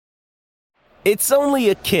It's only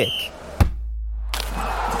a kick,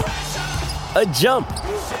 a jump,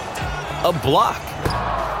 a block.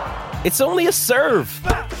 It's only a serve.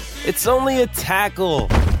 It's only a tackle,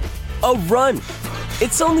 a run.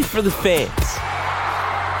 It's only for the fans.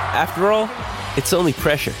 After all, it's only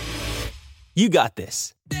pressure. You got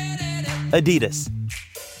this. Adidas.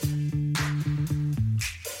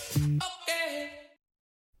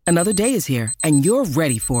 Another day is here, and you're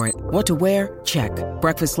ready for it. What to wear? Check.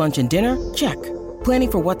 Breakfast, lunch, and dinner? Check.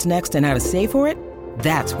 Planning for what's next and how to save for it?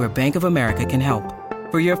 That's where Bank of America can help.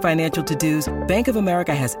 For your financial to-dos, Bank of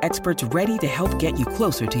America has experts ready to help get you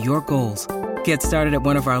closer to your goals. Get started at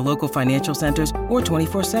one of our local financial centers or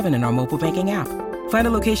 24/7 in our mobile banking app. Find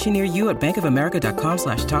a location near you at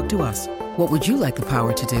bankofamerica.com/talktous. What would you like the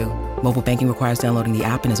power to do? Mobile banking requires downloading the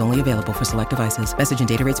app and is only available for select devices. Message and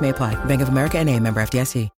data rates may apply. Bank of America N.A., member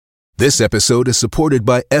FDIC. This episode is supported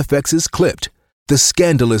by FX's Clipped, the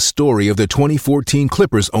scandalous story of the 2014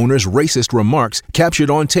 Clippers owner's racist remarks captured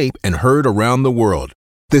on tape and heard around the world.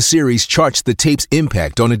 The series charts the tape's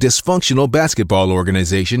impact on a dysfunctional basketball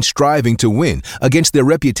organization striving to win against their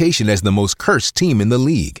reputation as the most cursed team in the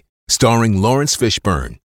league. Starring Lawrence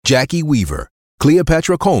Fishburne, Jackie Weaver,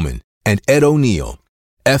 Cleopatra Coleman, and Ed O'Neill.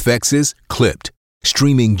 FX's Clipped,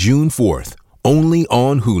 streaming June 4th, only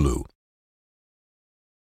on Hulu.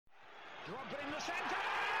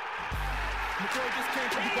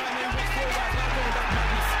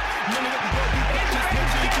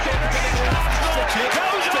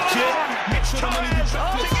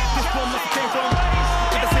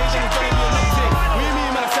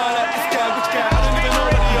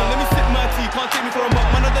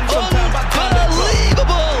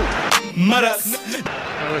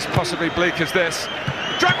 Well, as possibly bleak as this.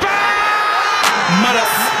 Drogba!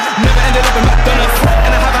 Never ended up in McDonald's,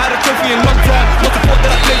 and I haven't had a trophy in a long time. Not the fault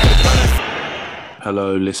that I played for the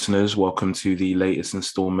Hello, listeners. Welcome to the latest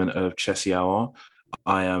instalment of Chelsea Hour.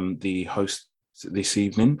 I am the host this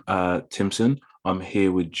evening, Timson. I'm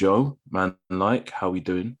here with Joe. Man, how we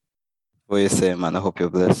doing? What you saying, man? I hope you're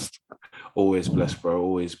blessed. Always blessed, bro.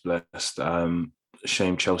 Always blessed.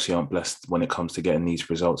 Shame Chelsea aren't blessed when it comes to getting these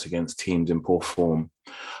results against teams in poor form.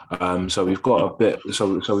 So we've got a bit. So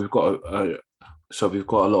we've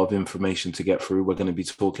got a lot of information to get through. We're going to be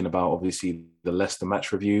talking about obviously the Leicester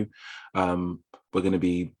match review. We're going to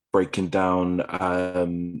be breaking down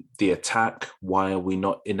the attack. Why are we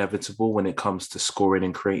not inevitable when it comes to scoring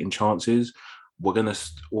and creating chances? We're going to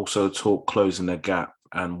also talk closing the gap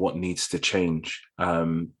and what needs to change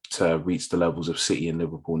to reach the levels of City and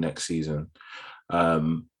Liverpool next season.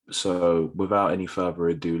 So without any further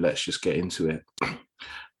ado, let's just get into it.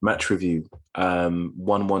 Match review.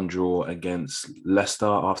 1-1 draw against Leicester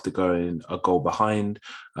after going a goal behind.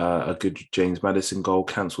 A good James Maddison goal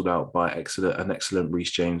cancelled out by an excellent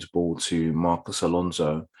Reece James ball to Marcus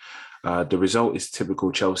Alonso. The result is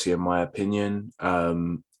typical Chelsea in my opinion.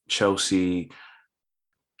 Chelsea,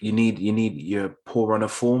 you need your poor run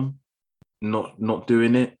of form, not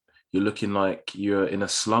doing it. You're looking like you're in a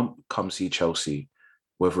slump, come see Chelsea.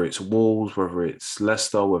 Whether it's Wolves, whether it's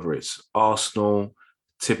Leicester, whether it's Arsenal,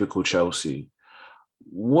 typical Chelsea.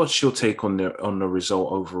 What's your take on the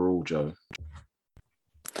result overall, Joe?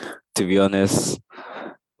 To be honest,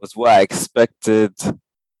 was what I expected.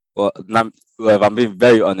 Well, if I'm being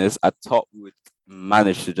very honest, I thought we would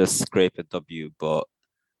manage to just scrape a W. But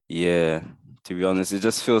yeah, to be honest, it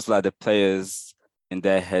just feels like the players in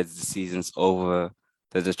their heads, the season's over.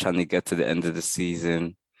 They're just trying to get to the end of the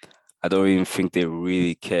season. I don't even think they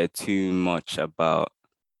really care too much about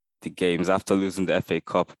the games. After losing the FA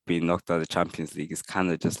Cup, being knocked out of the Champions League, it's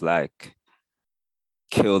kind of just like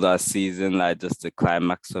killed our season, like just the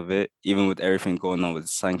climax of it. Even with everything going on with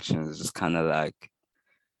sanctions, it's just kind of like,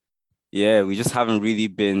 yeah, we just haven't really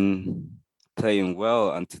been playing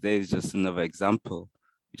well. And today is just another example.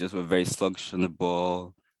 We just were very sluggish on the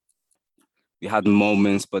ball. We had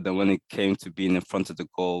moments, but then when it came to being in front of the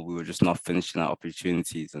goal, we were just not finishing our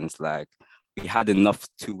opportunities. And it's like, we had enough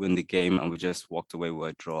to win the game and we just walked away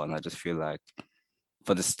with a draw. And I just feel like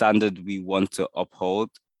for the standard we want to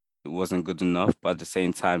uphold, it wasn't good enough. But at the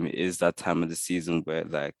same time, it is that time of the season where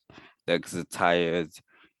like legs are tired,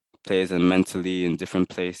 players are mentally in different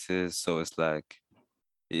places. So it's like,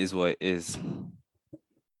 it is what it is.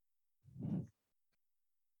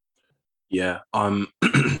 Yeah, I'm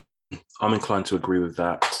inclined to agree with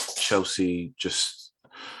that. Chelsea just,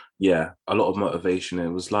 a lot of motivation. It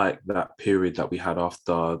was like that period that we had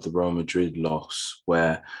after the Real Madrid loss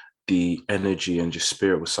where the energy and just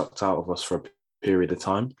spirit was sucked out of us for a period of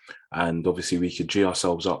time. And obviously we could G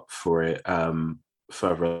ourselves up for it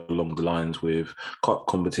further along the lines with cup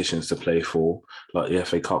competitions to play for, like the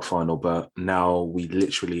FA Cup final. But now we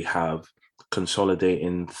literally have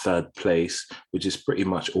consolidating third place, which is pretty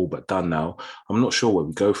much all but done now. I'm not sure where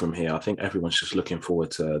we go from here. I think everyone's just looking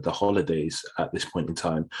forward to the holidays at this point in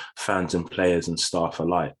time, fans and players and staff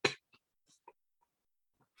alike.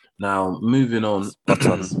 Now, moving on.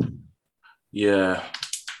 Yeah.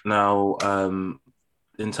 Now,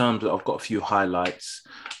 in terms of, I've got a few highlights.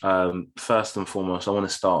 First and foremost, I want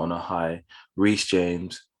to start on a high. Reece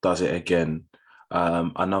James does it again.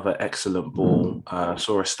 Another excellent ball.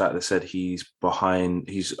 Saw a stat that said he's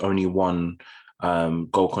only one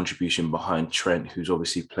goal contribution behind Trent, who's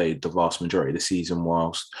obviously played the vast majority of the season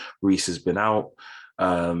whilst Reece has been out.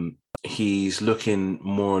 He's looking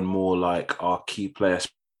more and more like our key player,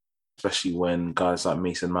 especially when guys like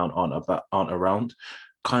Mason Mount aren't around.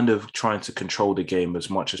 Kind of trying to control the game as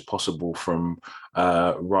much as possible from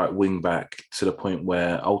right wing back, to the point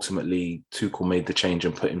where ultimately Tuchel made the change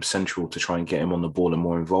and put him central to try and get him on the ball and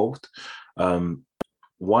more involved. How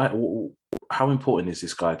important is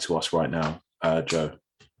this guy to us right now, Joe?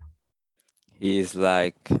 He is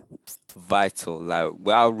like vital. Like,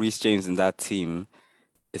 without Reece James in that team,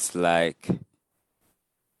 it's like,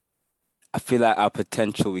 I feel like our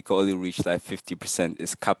potential, we can only reach like 50%.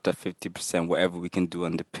 It's capped at 50%, whatever we can do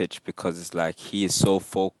on the pitch, because it's like he is so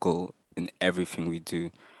focal in everything we do.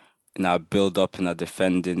 In our build-up, in our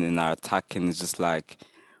defending, in our attacking. It's just like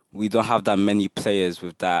we don't have that many players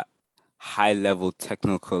with that high-level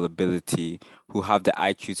technical ability who have the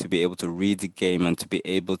IQ to be able to read the game and to be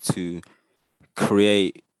able to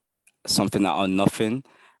create something out of nothing.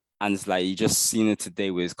 And it's like, you just seen it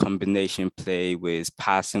today with his combination play, with his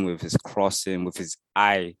passing, with his crossing, with his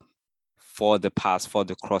eye for the pass, for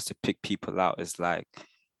the cross to pick people out. It's like,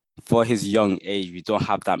 for his young age, we don't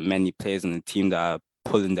have that many players on the team that are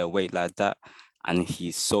pulling their weight like that. And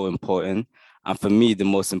he's so important. And for me, the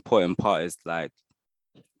most important part is like,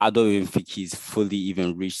 I don't even think he's fully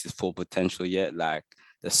even reached his full potential yet. Like,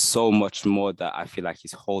 there's so much more that I feel like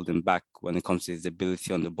he's holding back when it comes to his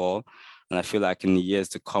ability on the ball. And I feel like in the years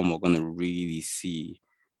to come, we're going to really see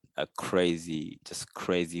a crazy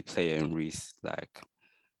player in Reece. Like,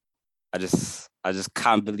 I just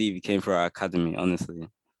can't believe he came for our academy, honestly.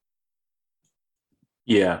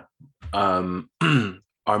 Yeah. I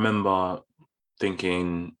remember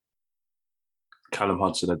thinking Callum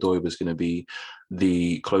Hudson-Odoi was going to be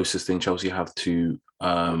the closest thing Chelsea have to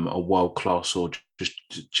a world-class or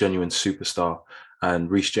just genuine superstar.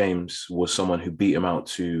 And Reece James was someone who beat him out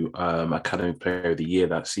to Academy Player of the Year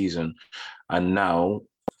that season. And now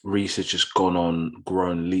Reece has just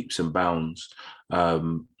grown leaps and bounds.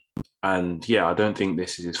 And yeah, I don't think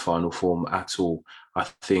this is his final form at all. I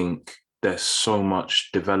think there's so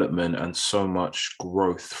much development and so much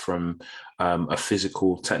growth from a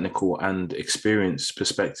physical, technical and experience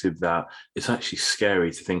perspective that it's actually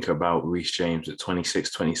scary to think about Reece James at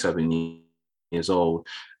 26, 27 years old,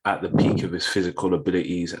 at the peak of his physical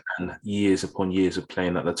abilities and years upon years of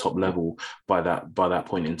playing at the top level by that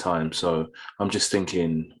point in time. So I'm just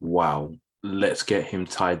thinking, wow, let's get him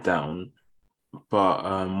tied down.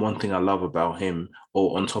 But one thing I love about him,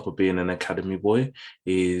 or on top of being an academy boy,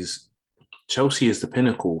 is Chelsea is the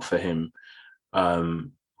pinnacle for him.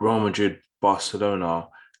 Real Madrid, Barcelona,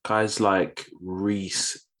 guys like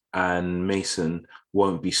Reece and Mason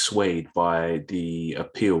won't be swayed by the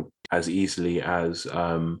appeal as easily as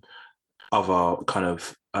other kind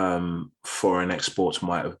of foreign exports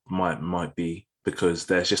might be, because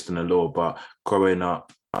there's just an allure. But growing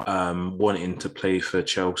up, wanting to play for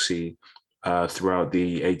Chelsea throughout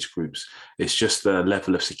the age groups, it's just the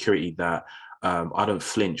level of security that I don't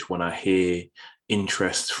flinch when I hear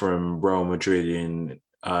interest from Real Madrid in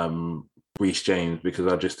Reece James, because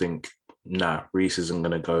I just think, nah, Reece isn't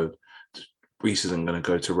going to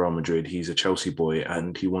go to Real Madrid. He's a Chelsea boy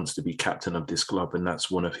and he wants to be captain of this club, and that's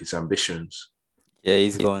one of his ambitions. Yeah,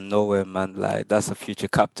 he's going nowhere, man. Like, that's a future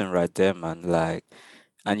captain right there, man. Like,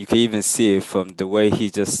 and you can even see it from the way he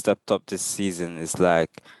just stepped up this season. It's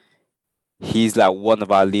like, he's like one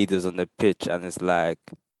of our leaders on the pitch, and it's like,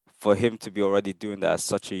 for him to be already doing that at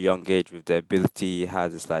such a young age with the ability he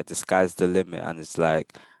has, it's like, the sky's the limit. And it's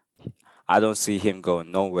like, I don't see him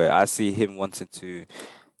going nowhere. I see him wanting to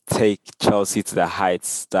take Chelsea to the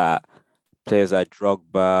heights that players like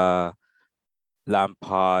Drogba,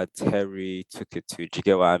 Lampard, Terry took it to. Do you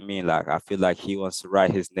get what I mean? Like, I feel like he wants to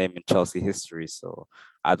write his name in Chelsea history. So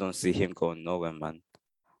I don't see him going nowhere, man.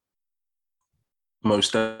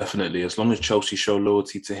 Most definitely. As long as Chelsea show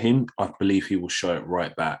loyalty to him, I believe he will show it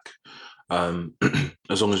right back.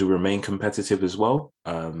 As long as we remain competitive as well,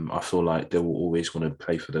 I feel like they will always want to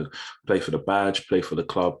play for the badge, play for the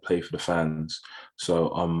club, play for the fans.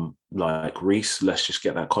 So like Reece, let's just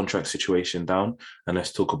get that contract situation down and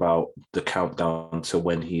let's talk about the countdown to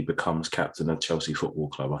when he becomes captain of Chelsea Football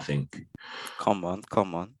Club, I think. Come on.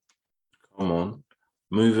 Come on.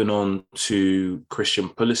 Moving on to Christian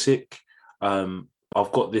Pulisic.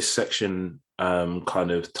 I've got this section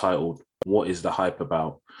kind of titled, "What is the hype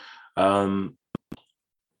about?"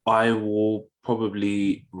 I will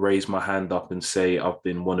probably raise my hand up and say I've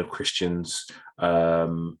been one of Christian's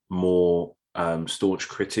more staunch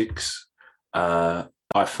critics.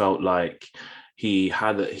 I felt like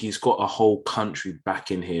he's got a whole country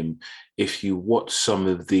backing him. If you watch some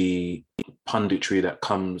of the punditry that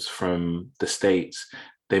comes from the States,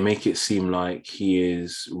 they make it seem like he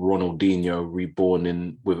is Ronaldinho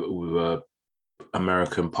reborn with a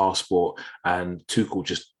American passport, and Tuchel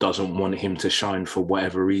just doesn't want him to shine for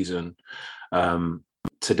whatever reason.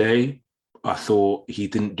 Today, I thought he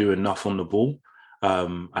didn't do enough on the ball.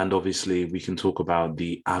 And obviously, we can talk about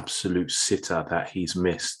the absolute sitter that he's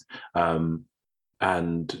missed,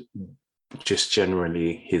 and just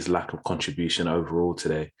generally his lack of contribution overall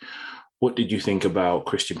today. What did you think about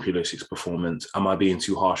Christian Pulisic's performance? Am I being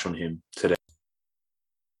too harsh on him today?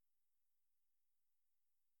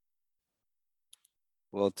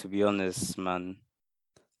 Well, to be honest, man,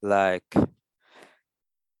 like,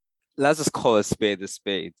 let's just call a spade a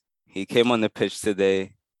spade. He came on the pitch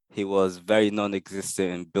today. He was very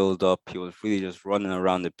non-existent in build-up. He was really just running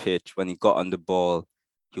around the pitch. When he got on the ball,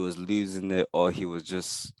 he was losing it, or he was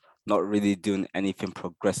just not really doing anything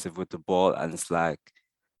progressive with the ball. And it's like,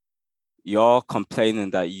 you're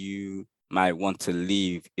complaining that you might want to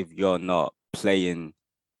leave if you're not playing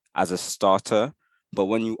as a starter. But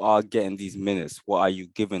when you are getting these minutes, what are you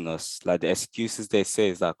giving us? Like, the excuses they say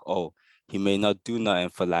is like, oh, he may not do nothing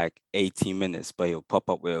for like 18 minutes, but he'll pop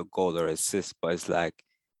up with a goal or assist. But it's like,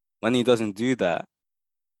 when he doesn't do that,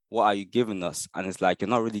 what are you giving us? And it's like, you're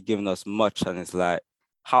not really giving us much. And it's like,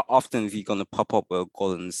 how often is he going to pop up with a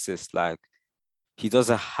goal and assist? Like, he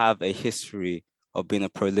doesn't have a history of being a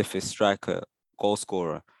prolific striker, goal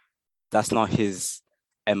scorer. That's not his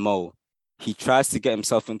MO. He tries to get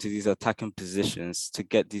himself into these attacking positions to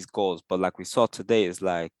get these goals. But like we saw today, it's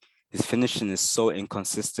like his finishing is so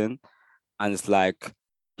inconsistent. And it's like,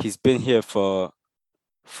 he's been here for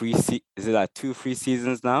 2-3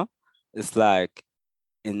 seasons now? It's like,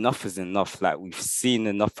 enough is enough. Like, we've seen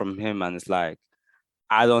enough from him. And it's like,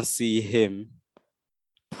 I don't see him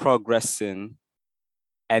progressing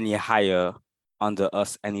any higher under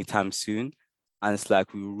us anytime soon. And it's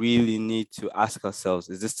like, we really need to ask ourselves,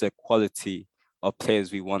 is this the quality of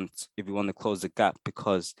players we want if we want to close the gap?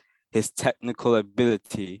 Because his technical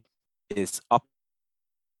ability is up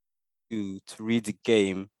to read the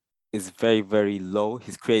game is very, very low.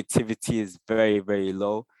 His creativity is very, very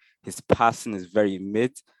low. His passing is very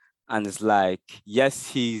mid. And it's like, yes,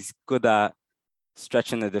 he's good at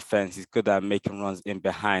stretching the defense. He's good at making runs in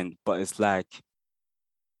behind. But it's like,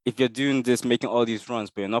 if you're doing this, making all these runs,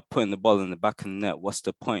 but you're not putting the ball in the back of the net, what's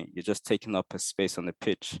the point? You're just taking up a space on the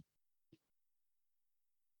pitch.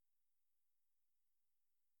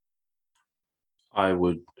 I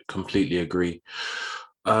would completely agree.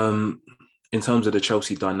 In terms of the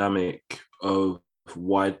Chelsea dynamic of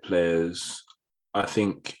wide players, I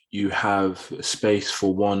think you have space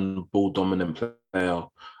for one ball-dominant player,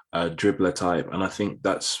 dribbler type, and I think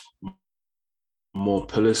that's more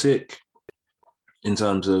Pulisic. In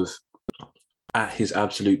terms of at his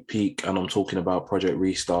absolute peak, and I'm talking about Project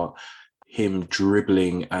Restart, him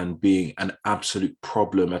dribbling and being an absolute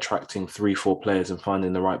problem, attracting 3-4 players and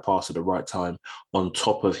finding the right pass at the right time, on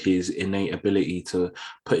top of his innate ability to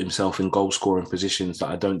put himself in goal-scoring positions that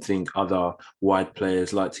I don't think other wide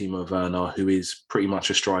players like Timo Werner, who is pretty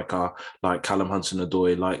much a striker, like Callum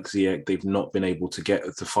Hudson-Odoi, like Ziyech, they've not been able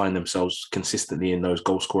to find themselves consistently in those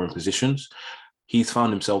goal-scoring positions. He's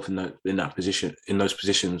found himself in those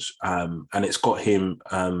positions, and it's got him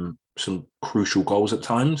some crucial goals at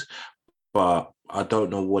times. But I don't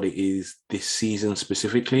know what it is this season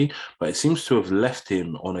specifically, but it seems to have left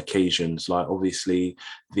him on occasions. Like, obviously,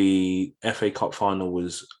 the FA Cup final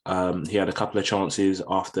was, he had a couple of chances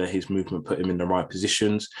after his movement put him in the right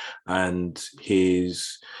positions, and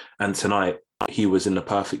tonight he was in the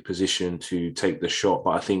perfect position to take the shot.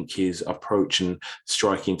 But I think his approach and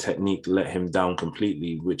striking technique let him down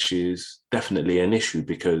completely, which is definitely an issue,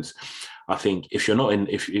 because I think if you're not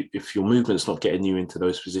if your movement's not getting you into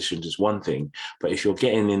those positions is one thing, but if you're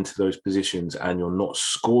getting into those positions and you're not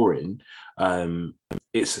scoring,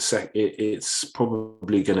 it's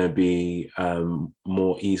probably going to be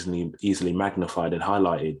more easily magnified and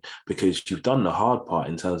highlighted because you've done the hard part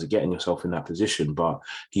in terms of getting yourself in that position, but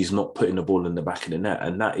he's not putting the ball in the back of the net,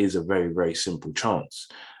 and that is a very, very simple chance.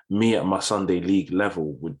 Me at my Sunday league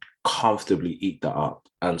level would comfortably eat that up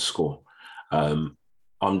and score.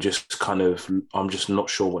 I'm just not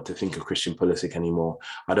sure what to think of Christian Pulisic anymore.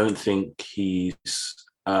 I don't think he's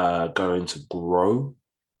going to grow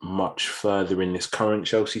much further in this current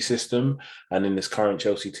Chelsea system and in this current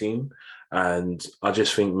Chelsea team. And I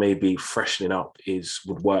just think maybe freshening up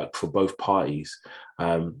would work for both parties.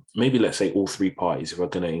 Maybe let's say all three parties if we're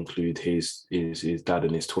going to include his dad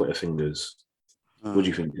and his Twitter fingers. What do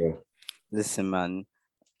you think, Joe? Listen, man.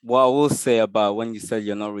 What I will say about when you said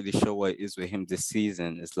you're not really sure what it is with him this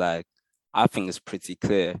season is like, I think it's pretty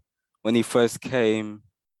clear. When he first came,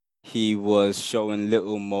 he was showing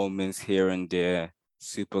little moments here and there,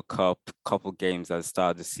 Super Cup, couple games at the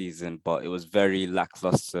start of the season, but it was very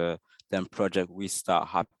lackluster. Then Project Restart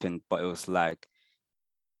happened, but it was like,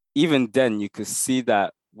 even then you could see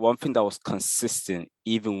that one thing that was consistent,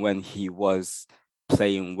 even when he was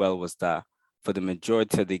playing well, was that for the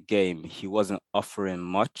majority of the game, he wasn't offering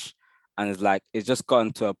much. And it's like, it's just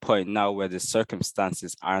gotten to a point now where the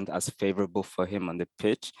circumstances aren't as favorable for him on the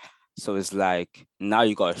pitch. So it's like, now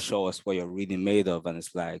you got to show us what you're really made of. And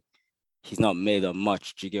it's like, he's not made of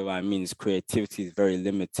much. Do you get what I mean? His creativity is very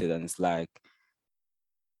limited. And it's like,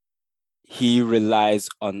 he relies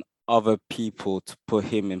on other people to put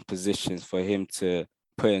him in positions for him to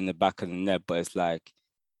put in the back of the net. But it's like,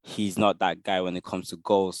 he's not that guy when it comes to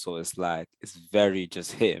goals. So it's like, it's very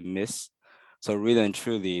just hit and miss. So really and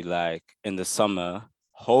truly, like in the summer,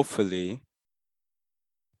 hopefully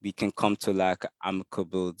we can come to like an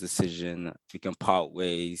amicable decision. We can part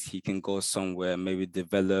ways. He can go somewhere, maybe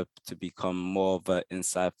develop to become more of an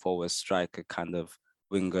inside forward striker kind of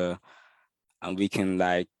winger. And we can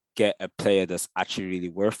like get a player that's actually really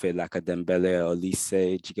worth it, like a Dembele or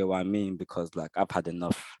Olise. Do you get what I mean? Because like, I've had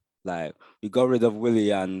enough. Like, we got rid of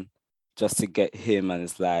Willian just to get him, and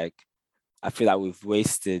it's like, I feel like we've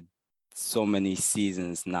wasted so many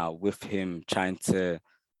seasons now with him trying to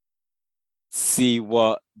see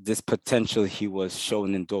what this potential he was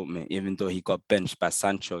shown in Dortmund, even though he got benched by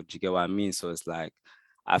Sancho. Do you get what I mean? So it's like,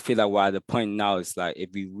 I feel like we're at the point now, it's like,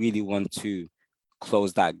 if we really want to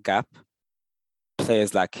close that gap,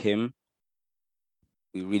 players like him,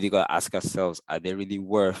 we really got to ask ourselves, are they really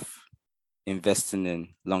worth investing in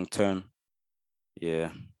long term? Yeah.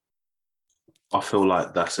 I feel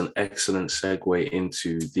like that's an excellent segue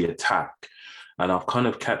into the attack. And I've kind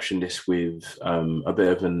of captioned this with a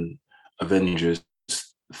bit of an Avengers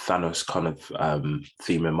Thanos kind of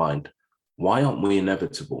theme in mind. Why aren't we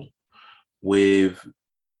inevitable? With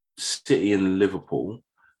City and Liverpool,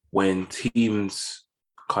 when teams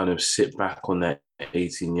kind of sit back on their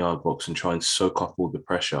 18-yard box and try and soak up all the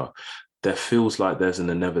pressure, there feels like there's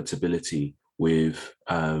an inevitability with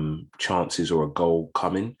chances or a goal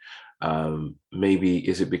coming. Maybe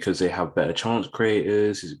is it because they have better chance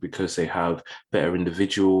creators? Is it because they have better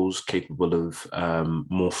individuals capable of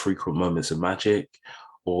more frequent moments of magic?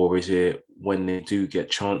 Or is it when they do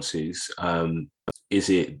get chances, is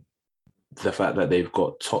it the fact that they've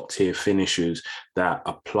got top tier finishers that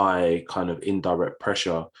apply kind of indirect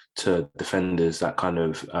pressure to defenders that kind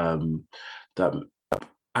of that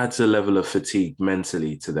adds a level of fatigue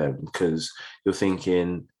mentally to them? Because you're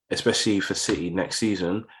thinking, especially for City next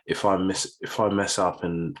season, if I mess up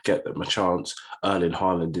and get my chance, Erling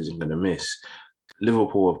Haaland isn't going to miss.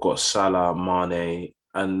 Liverpool have got Salah, Mane,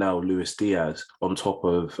 and now Luis Diaz on top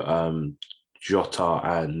of Jota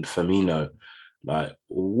and Firmino. Like,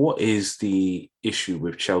 what is the issue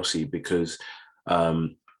with Chelsea? Because I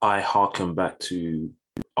harken back to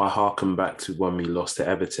when we lost to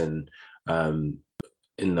Everton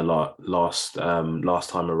in the last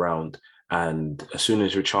time around. And as soon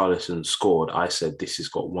as Richarlison scored, I said, this has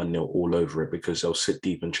got 1-0 all over it, because they'll sit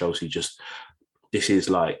deep and Chelsea this is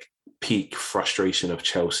like peak frustration of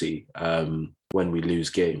Chelsea when we lose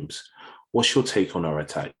games. What's your take on our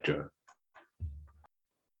attack, Joe?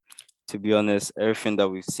 To be honest, everything that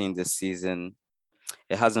we've seen this season,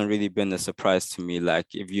 it hasn't really been a surprise to me. Like,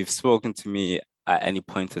 if you've spoken to me at any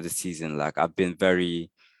point of the season, like, I've been very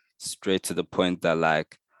straight to the point that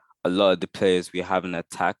like a lot of the players we have in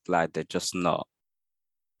attack, like, they're just not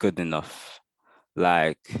good enough.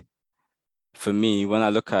 Like, for me, when I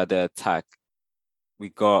look at the attack, we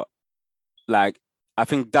got, like, I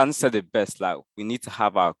think Dan said it best, like, we need to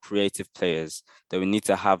have our creative players, that we need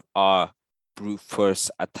to have our brute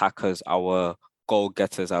force attackers, our goal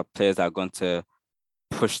getters, our players that are going to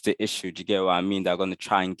push the issue. Do you get what I mean? They're going to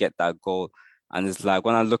try and get that goal. And it's like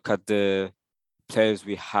when I look at the players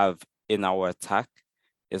we have in our attack,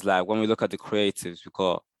 it's like when we look at the creatives, we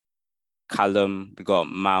got Callum, we got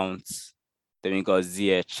Mount, then we got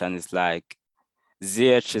Ziyech, and it's like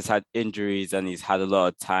Ziyech has had injuries and he's had a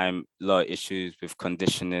lot of issues with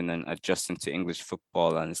conditioning and adjusting to English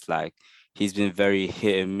football, and it's like he's been very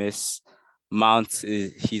hit and miss.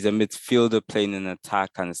 He's a midfielder playing in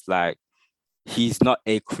attack, and it's like he's not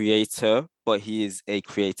a creator, but he is a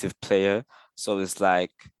creative player. So it's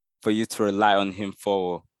like for you to rely on him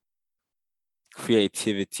for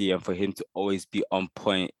creativity and for him to always be on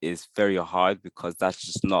point is very hard because that's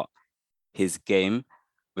just not his game.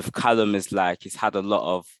 With Callum, is like he's had a lot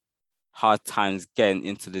of hard times getting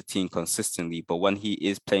into the team consistently, but when he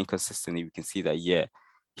is playing consistently, we can see that, yeah,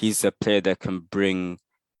 he's a player that can bring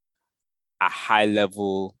a high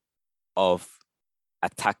level of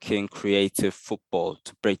attacking, creative football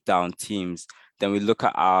to break down teams. Then we look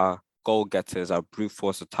at our goal getters, our brute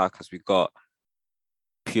force attackers. We got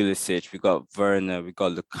Pulisic, we got Werner, we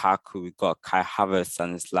got Lukaku, we got Kai Havertz,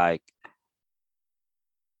 and it's like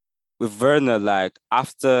with Werner, like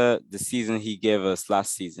after the season he gave us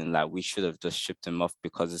last season, like we should have just shipped him off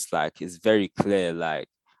because it's like it's very clear, like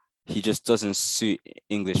he just doesn't suit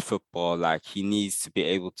English football. Like he needs to be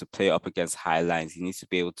able to play up against high lines. He needs to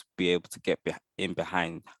be able to get in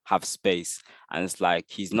behind, have space, and it's like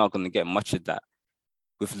he's not going to get much of that.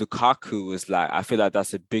 With Lukaku, was like I feel like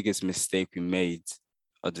that's the biggest mistake we made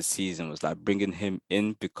of the season, was like bringing him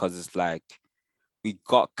in, because it's like we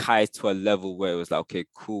got Kai to a level where it was like, okay,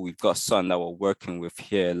 cool, we've got someone that we're working with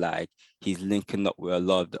here. Like he's linking up with a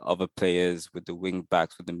lot of the other players, with the wing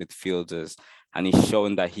backs, with the midfielders, and he's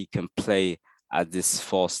showing that he can play at this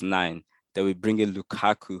false nine. Then we bring in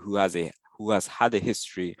Lukaku, who has had a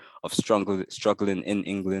history of struggling in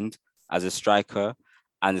England as a striker,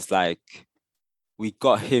 and it's like we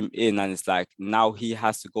got him in, and it's like now he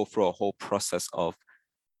has to go through a whole process of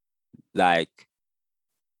like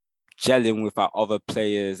gelling with our other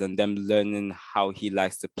players and them learning how he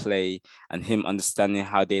likes to play and him understanding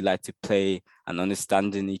how they like to play and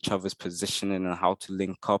understanding each other's positioning and how to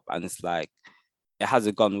link up. And it's like, it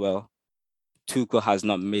hasn't gone well. Tuchel has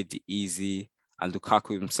not made it easy, and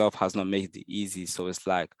Lukaku himself has not made it easy. So it's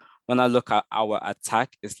like, when I look at our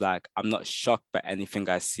attack, it's like, I'm not shocked by anything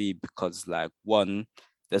I see, because like, one,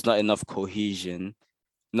 there's not enough cohesion.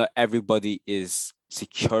 Not everybody is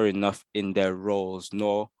secure enough in their roles,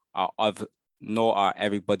 nor are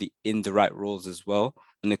everybody in the right roles as well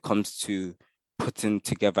when it comes to putting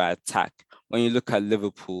together attack. When you look at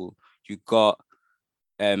Liverpool, you got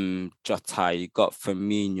Jota, you got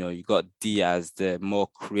Firmino, you got Diaz, the more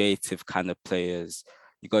creative kind of players.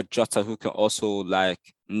 You got Jota, who can also like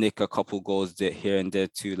nick a couple goals here and there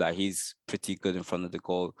too. Like he's pretty good in front of the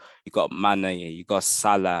goal. You got Mane, you got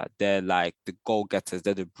Salah. They're like the goal getters.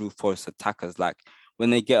 They're the brute force attackers. Like when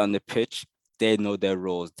they get on the pitch, they know their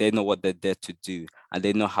roles. They know what they're there to do, and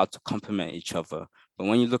they know how to complement each other. But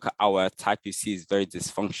when you look at our attack, you see it's very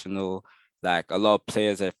dysfunctional. Like a lot of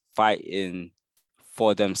players are fighting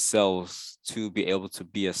for themselves to be able to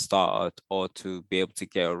be a starter or to be able to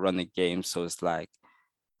get a run of games. So it's like,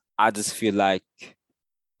 I just feel like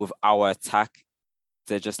with our attack,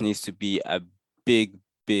 there just needs to be a big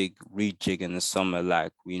rejig in the summer.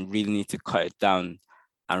 Like we really need to cut it down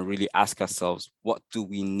and really ask ourselves, what do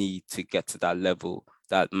we need to get to that level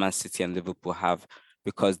that Man City and Liverpool have?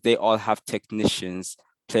 Because they all have technicians,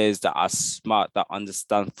 players that are smart, that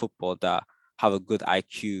understand football, that have a good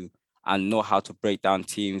IQ and know how to break down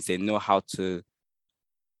teams. They know how to,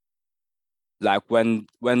 like when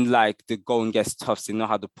like the going gets tough, they know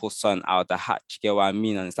how to pull something out of the hat. You get what I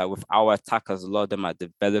mean? And it's like with our attackers, a lot of them are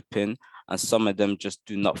developing, and some of them just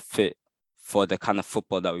do not fit for the kind of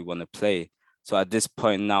football that we want to play. So at this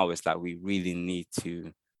point now, it's like we really need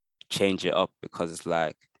to change it up, because it's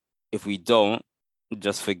like, if we don't,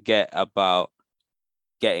 just forget about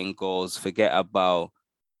getting goals, forget about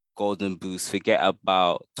golden boots, forget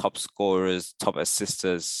about top scorers, top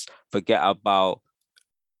assisters, forget about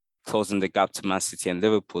closing the gap to Man City and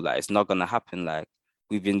Liverpool. Like, it's not going to happen. Like,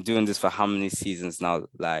 we've been doing this for how many seasons now?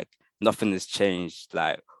 Like, nothing has changed.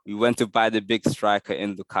 Like, we went to buy the big striker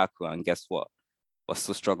in Lukaku, and guess what? We're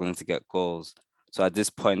still struggling to get goals. So at this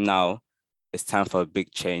point now, it's time for a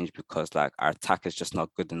big change, because like our attack is just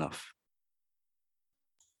not good enough.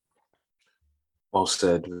 Well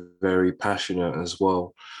said, very passionate as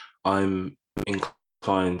well. I'm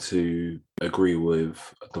inclined to agree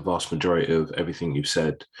with the vast majority of everything you've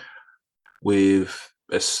said.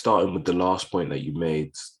 Starting with the last point that you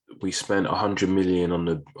made, we spent 100 million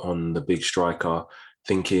on the big striker,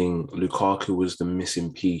 thinking Lukaku was the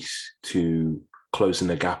missing piece to closing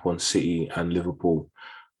the gap on City and Liverpool.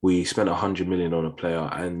 We spent 100 million on a player,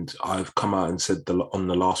 and I've come out and said on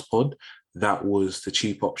the last pod that was the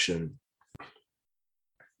cheap option.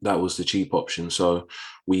 That was the cheap option. So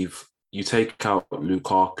you take out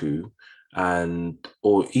Lukaku,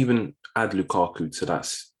 or even add Lukaku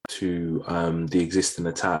to the existing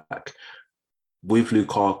attack. With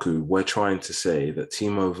Lukaku, we're trying to say that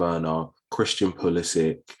Timo Werner, Christian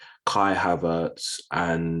Pulisic, Kai Havertz,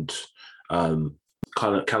 and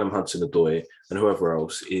Callum Hudson-Odoi and whoever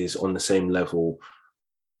else is on the same level,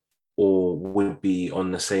 or would be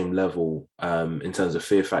on the same level in terms of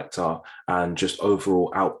fear factor and just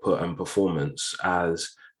overall output and performance as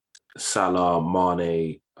Salah,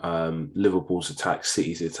 Mane, Liverpool's attack,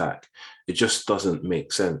 City's attack. It just doesn't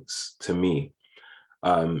make sense to me.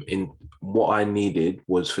 In what I needed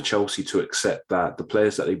was for Chelsea to accept that the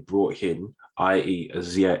players that they brought in, i.e. a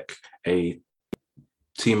Ziyech, a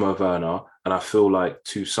Timo Werner, and I feel like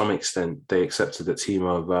to some extent they accepted that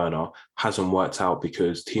Timo Werner hasn't worked out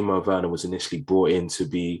because Timo Werner was initially brought in to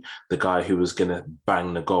be the guy who was going to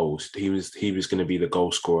bang the goals. He was going to be the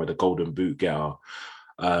goal scorer, the golden boot getter.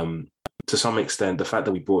 To some extent, the fact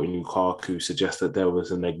that we brought in Lukaku suggests that there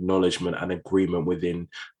was an acknowledgement and agreement within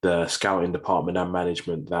the scouting department and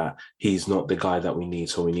management that he's not the guy that we need,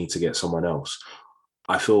 so we need to get someone else.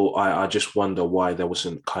 I just wonder why there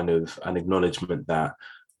wasn't kind of an acknowledgement that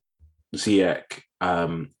Ziyech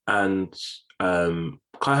and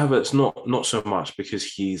Kai Havertz, not so much because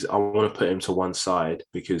I want to put him to one side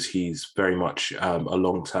because he's very much a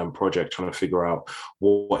long-term project trying to figure out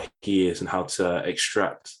what he is and how to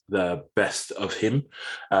extract the best of him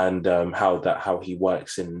and how he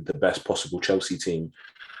works in the best possible Chelsea team.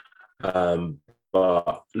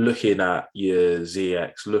 But looking at your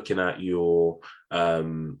Ziyechs, looking at your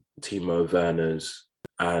Timo Werners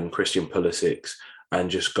and Christian Pulisic's, and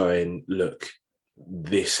just going, look,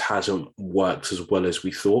 this hasn't worked as well as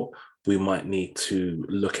we thought. We might need to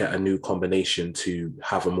look at a new combination to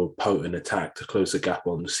have a more potent attack to close the gap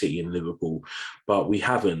on City and Liverpool. But we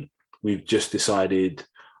haven't. We've just decided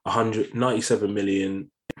 197 million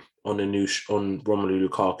on Romelu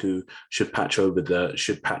Lukaku should patch over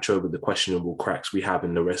the questionable cracks we have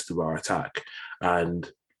in the rest of our attack. And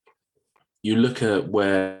you look at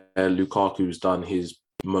where Lukaku's done his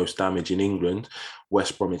most damage in England,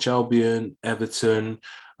 West Bromwich Albion, Everton.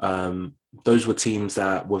 Those were teams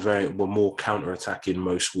that were more counter-attacking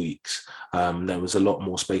most weeks. There was a lot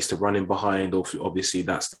more space to run in behind. Obviously,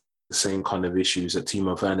 that's the same kind of issues that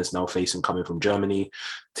Timo Werner is now facing coming from Germany.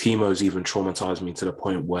 Timo's even traumatized me to the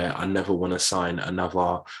point where I never want to sign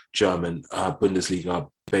another German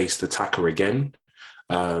Bundesliga-based attacker again.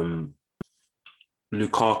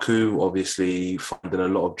 Lukaku, obviously, finding a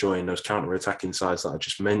lot of joy in those counter-attacking sides that I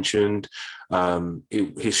just mentioned.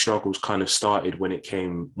 His struggles kind of started when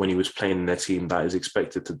he was playing in their team that is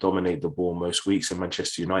expected to dominate the ball most weeks in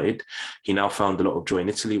Manchester United. He now found a lot of joy in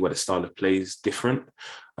Italy where the style of play is different.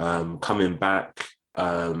 Coming back,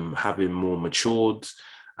 having more matured,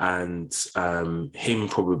 and him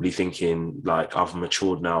probably thinking like, I've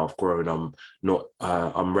matured now, I've grown,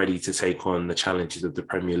 I'm ready to take on the challenges of the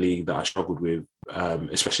Premier League that I struggled with,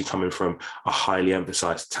 especially coming from a highly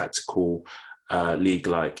emphasized tactical league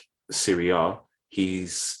like Serie A.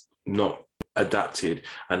 He's not adapted,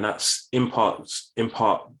 and that's in part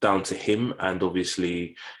down to him and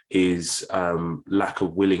obviously his lack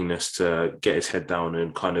of willingness to get his head down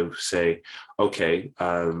and kind of say, okay,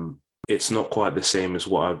 it's not quite the same as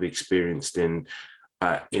what I've experienced in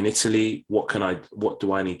Italy. What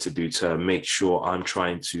do I need to do to make sure I'm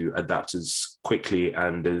trying to adapt as quickly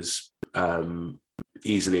and as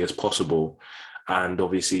easily as possible? And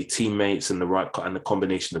obviously teammates and the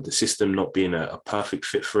combination of the system not being a perfect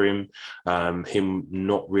fit for him, him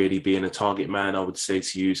not really being a target man, I would say,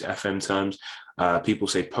 to use FM terms. People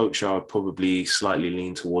say poacher. I'd probably slightly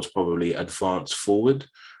lean towards probably advanced forward.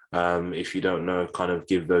 If you don't know, kind of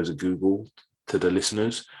give those a Google to the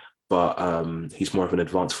listeners. But he's more of an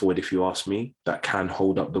advanced forward, if you ask me, that can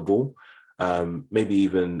hold up the ball. Maybe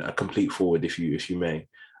even a complete forward, if you may.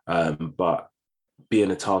 But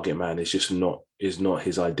being a target man is not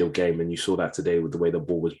his ideal game, and you saw that today with the way the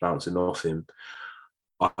ball was bouncing off him.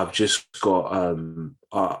 I've just got, and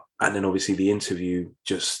then obviously the interview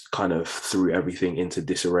just kind of threw everything into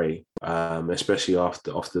disarray, especially off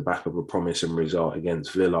the back of a promising result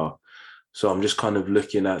against Villa. So I'm just kind of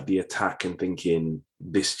looking at the attack and thinking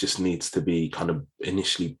this just needs to be kind of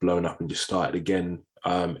initially blown up and just started again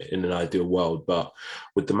in an ideal world. But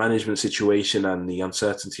with the management situation and the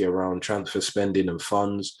uncertainty around transfer spending and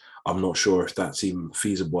funds, I'm not sure if that's even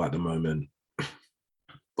feasible at the moment.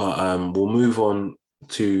 But we'll move on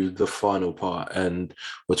to the final part, and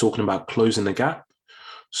we're talking about closing the gap.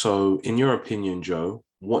 So, in your opinion, Joe,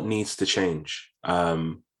 what needs to change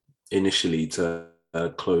initially to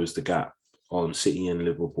close the gap on City and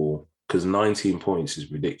Liverpool? Because 19 points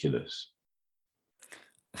is ridiculous.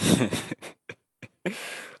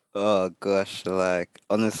 Oh gosh, like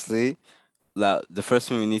honestly, like the first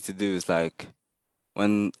thing we need to do is like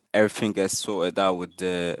when everything gets sorted out with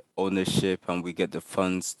the ownership and we get the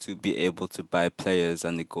funds to be able to buy players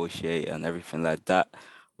and negotiate and everything like that,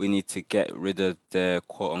 we need to get rid of the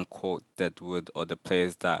quote unquote deadwood or the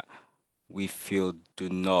players that we feel do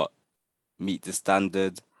not meet the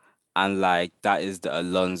standard. And like that is the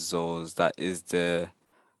Alonsos, that is the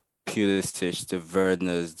Pulisic, the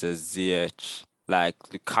Werners, the Ziyech. Like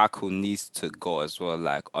Lukaku needs to go as well.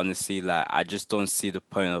 Like honestly, like I just don't see the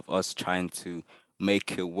point of us trying to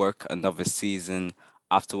make it work another season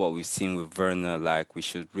after what we've seen with Werner. Like we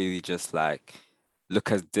should really just like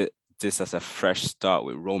look at this as a fresh start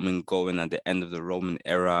with Roman going at the end of the Roman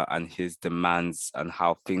era and his demands and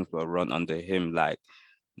how things were run under him. Like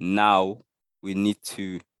now we need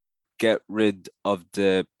to get rid of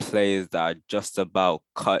the players that are just about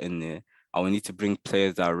cutting it, and we need to bring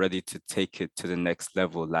players that are ready to take it to the next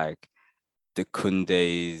level, like the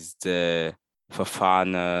Koundés, the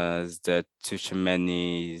Fofanas, the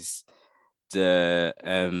Tchouaménis, the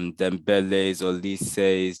Dembeles or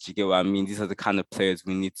Lises. Do you get what I mean? These are the kind of players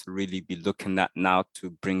we need to really be looking at now to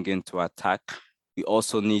bring into attack. We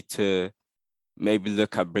also need to maybe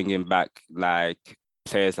look at bringing back like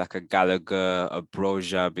players like a Gallagher, a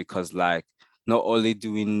Broja, because like not only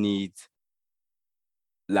do we need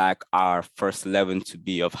like our first 11 to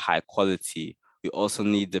be of high quality, we also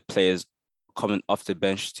need the players coming off the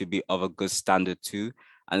bench to be of a good standard too.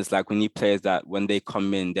 And it's like we need players that when they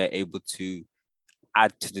come in, they're able to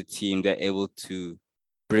add to the team, they're able to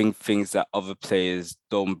bring things that other players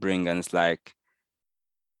don't bring. And it's like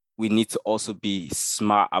we need to also be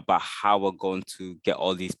smart about how we're going to get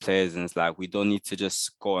all these players. And it's like, we don't need to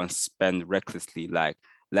just go and spend recklessly. Like,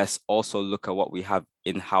 let's also look at what we have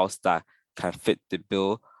in-house that can fit the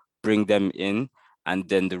bill, bring them in. And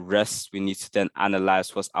then the rest, we need to then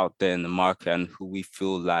analyze what's out there in the market and who we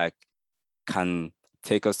feel like can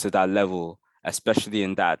take us to that level, especially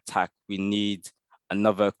in that attack. We need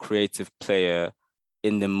another creative player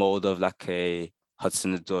in the mode of like a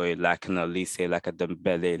Hudson-Odoi, like an Elise, like a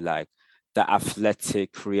Dembele, like the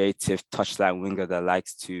athletic, creative touchline winger that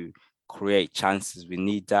likes to create chances. We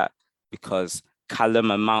need that because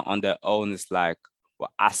Callum and Mount on their own is like, we're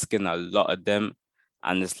asking a lot of them.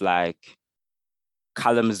 And it's like,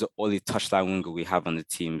 Callum is the only touchline winger we have on the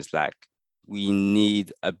team. It's like, we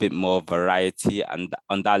need a bit more variety. And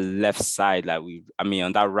on that left side, like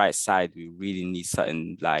on that right side, we really need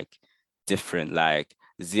something like different. Like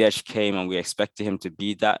Ziyech came and we expected him to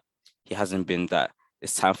be that. He hasn't been that.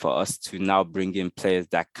 It's time for us to now bring in players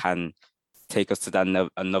that can take us to that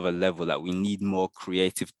another level. Like we need more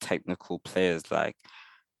creative, technical players. Like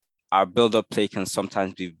our build-up play can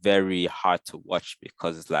sometimes be very hard to watch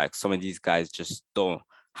because it's like some of these guys just don't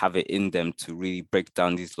have it in them to really break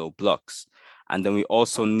down these low blocks. And then we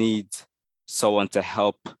also need someone to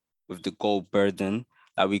help with the goal burden.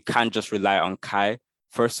 Like we can't just rely on Kai.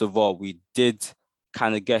 First of all, we did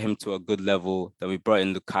kind of get him to a good level. Then we brought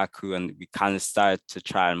in Lukaku and we kind of started to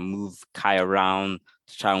try and move Kai around,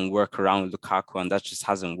 to try and work around with Lukaku, and that just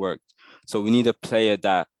hasn't worked. So we need a player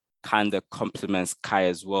that kind of complements Kai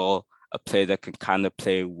as well, a player that can kind of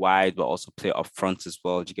play wide but also play up front as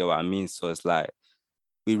well. Do you get what I mean? So it's like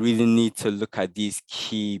we really need to look at these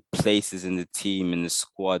key places in the team, in the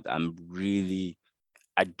squad, and really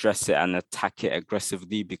address it and attack it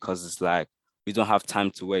aggressively because it's like we don't have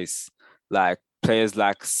time to waste. Like players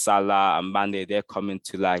like Salah and Mane, they're coming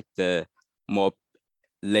to like the more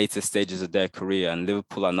later stages of their career, and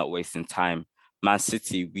Liverpool are not wasting time. Man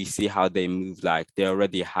City, we see how they move. Like they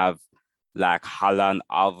already have like Haaland,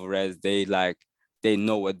 Alvarez. They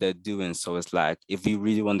know what they're doing. So it's like if we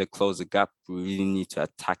really want to close the gap, we really need to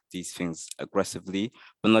attack these things aggressively,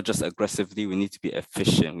 but not just aggressively. We need to be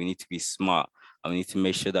efficient. We need to be smart, and we need to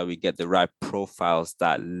make sure that we get the right profiles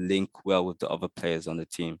that link well with the other players on the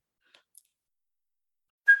team.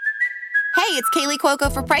 Hey, it's Kaylee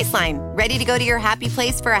Cuoco for Priceline. Ready to go to your happy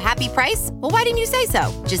place for a happy price? Well, why didn't you say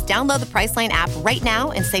so? Just download the Priceline app right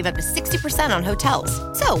now and save up to 60% on hotels.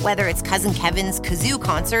 So whether it's Cousin Kevin's Kazoo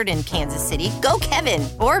Concert in Kansas City, go Kevin,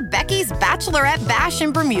 or Becky's Bachelorette Bash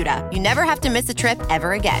in Bermuda, you never have to miss a trip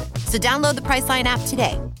ever again. So download the Priceline app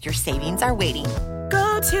today. Your savings are waiting.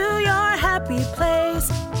 Go to your happy place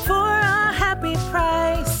for a happy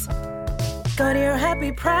price. Go to your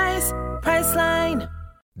happy price, Priceline.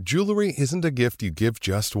 Jewelry isn't a gift you give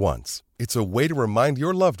just once. It's a way to remind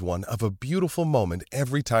your loved one of a beautiful moment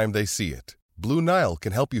every time they see it. Blue Nile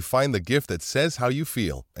can help you find the gift that says how you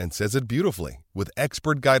feel and says it beautifully, with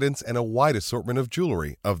expert guidance and a wide assortment of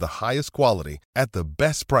jewelry of the highest quality at the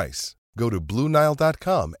best price. Go to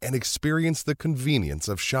BlueNile.com and experience the convenience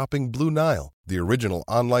of shopping Blue Nile, the original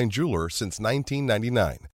online jeweler since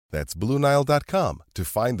 1999. That's BlueNile.com to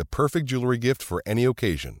find the perfect jewelry gift for any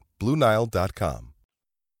occasion. BlueNile.com.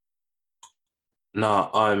 No,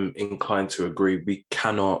 I'm inclined to agree. We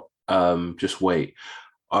cannot just wait.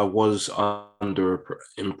 I was under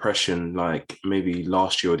impression, like maybe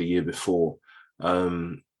last year or the year before,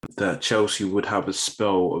 that Chelsea would have a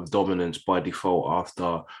spell of dominance by default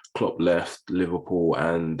after Klopp left Liverpool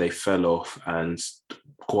and they fell off, and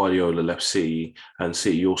Guardiola left City, and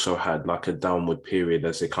City also had like a downward period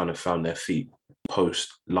as they kind of found their feet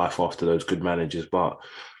post life after those good managers. But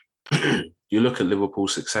you look at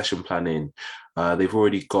Liverpool's succession planning, they've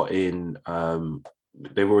already got in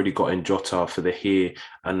Jota for the here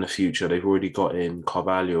and the future. They've already got in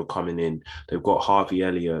Carvalho coming in. They've got Harvey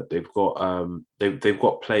Elliott. They've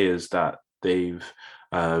got players that they've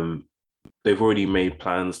already made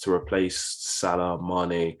plans to replace Salah,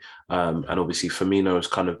 Mane, and obviously Firmino has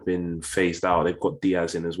kind of been phased out. They've got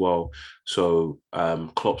Diaz in as well. So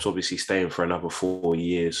Klopp's obviously staying for another 4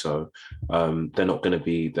 years. So they're not going to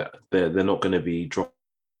be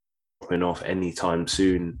dropping off anytime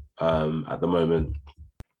soon at the moment.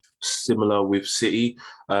 Similar with City,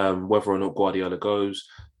 whether or not Guardiola goes,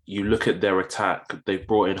 you look at their attack. They've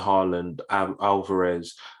brought in Haaland,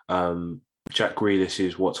 Alvarez, Jack Grealish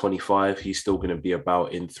is 25. He's still going to be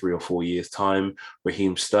about in 3 or 4 years' time.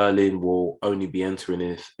 Raheem Sterling will only be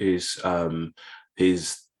entering his late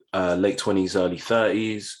 20s, early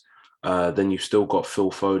 30s. Then you've still got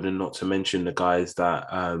Phil Foden, not to mention the guys that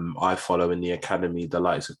I follow in the academy, the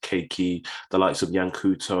likes of Keiki, the likes of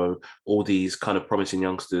Yankuto, all these kind of promising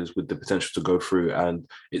youngsters with the potential to go through. And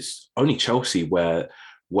it's only Chelsea where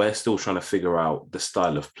we're still trying to figure out the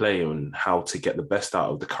style of play and how to get the best out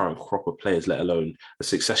of the current crop of players, let alone a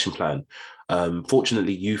succession plan.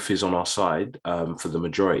 Fortunately, youth is on our side for the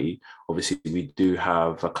majority. Obviously, we do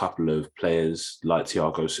have a couple of players like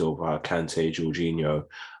Thiago Silva, Kante, Jorginho,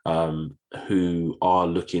 who are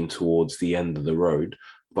looking towards the end of the road.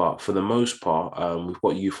 But for the most part, we've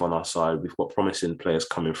got youth on our side. We've got promising players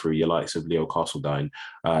coming through, your likes of Leo Castledine,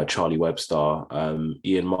 Charlie Webster.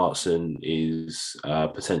 Ian Martson is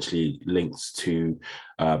potentially linked to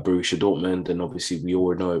Borussia Dortmund. And obviously, we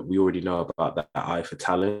already know about that eye for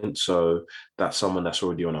talent. So that's someone that's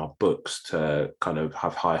already on our books to kind of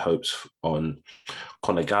have high hopes on.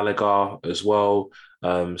 Conor Gallagher as well.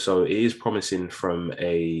 So it is promising from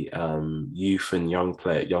a youth and young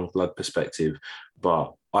blood perspective.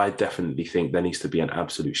 But I definitely think there needs to be an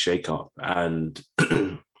absolute shake-up. And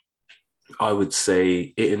I would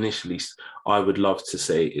say I would love to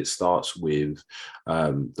say it starts with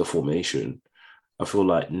the formation. I feel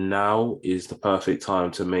like now is the perfect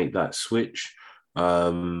time to make that switch.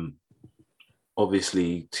 Obviously,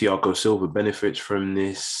 Thiago Silva benefits from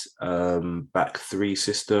this back three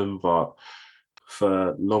system, but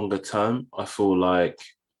for longer term, I feel like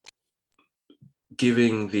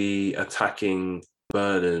giving the attacking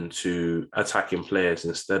burden to attacking players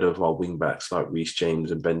instead of our wing backs like Reece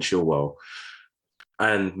James and Ben Chilwell,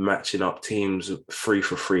 and matching up teams 3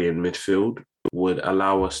 for 3 in midfield would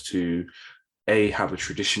allow us to have a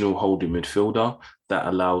traditional holding midfielder that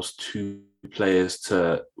allows 2 players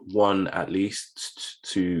to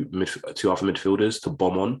two other midfielders to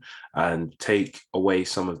bomb on and take away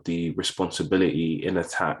some of the responsibility in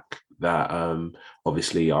attack that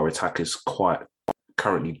obviously our attack is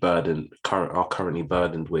currently burdened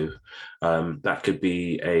with. That could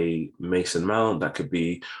be a Mason Mount, that could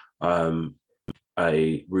be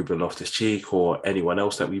a Ruben Loftus-Cheek or anyone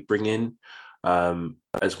else that we bring in,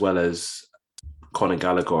 as well as Conor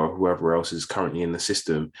Gallagher or whoever else is currently in the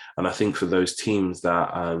system. And I think for those teams that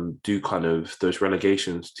do kind of those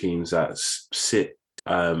relegation teams that sit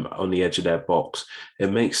on the edge of their box,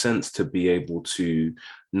 it makes sense to be able to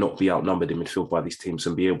not be outnumbered in midfield by these teams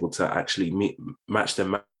and be able to actually match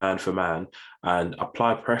them man for man and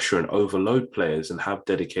apply pressure and overload players and have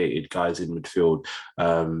dedicated guys in midfield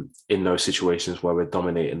in those situations where we're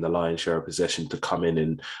dominating the lion's share of possession to come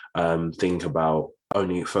in and think about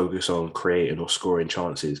only focus on creating or scoring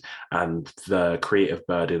chances, and the creative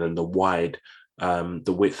burden and the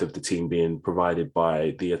width of the team being provided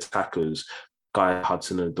by the attackers. Guy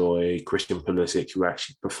Hudson-Odoi, Christian Pulisic, who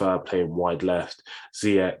actually prefer playing wide left.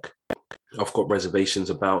 Ziyech, I've got reservations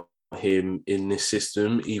about him in this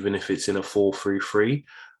system, even if it's in a 4-3-3.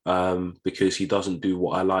 because he doesn't do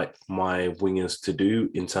what I like my wingers to do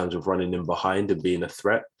in terms of running in behind and being a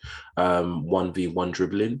threat, 1v1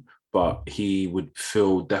 dribbling, but he would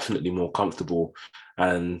feel definitely more comfortable.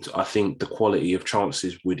 And I think the quality of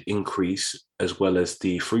chances would increase as well as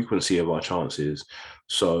the frequency of our chances.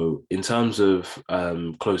 So in terms of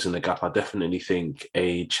closing the gap, I definitely think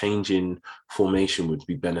a change in formation would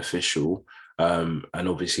be beneficial. And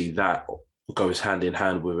obviously that goes hand in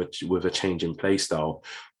hand with a change in play style.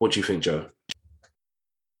 What do you think, Joe?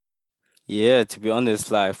 Yeah, to be honest,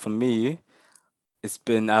 like for me,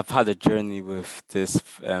 I've had a journey with this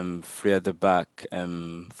three at the back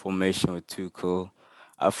formation with Tuchel.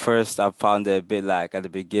 At first, I found it a bit like at the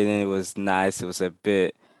beginning it was nice. It was a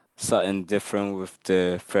bit something different with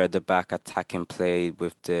the three at the back attacking play,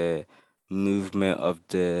 with the movement of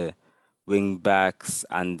the wing backs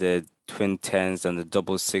and the twin tens and the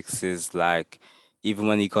double sixes. Like even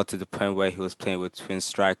when he got to the point where he was playing with twin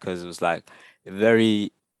strikers, it was like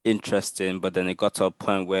very interesting, but then it got to a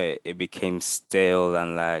point where it became stale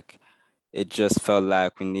and like it just felt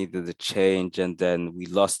like we needed a change. And then we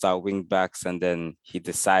lost our wing backs, and then he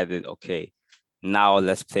decided, okay, now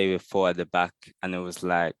let's play with four at the back. And it was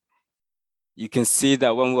like you can see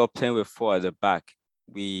that when we were playing with four at the back,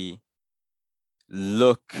 we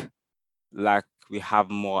look like we have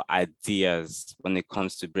more ideas when it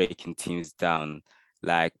comes to breaking teams down.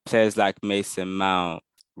 Like players like Mason Mount,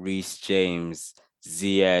 Reece James,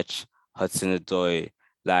 Ziyech, Hudson-Odoi,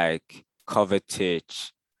 like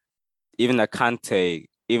Kovacic, even Akante,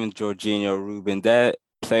 even Jorginho, Ruben, they're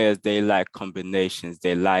players, they like combinations.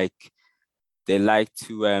 They like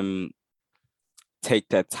to take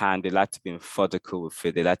their time. They like to be methodical with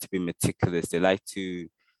it. They like to be meticulous. They like to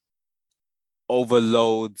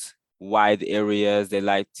overload wide areas. They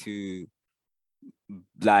like to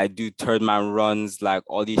like do third man runs, like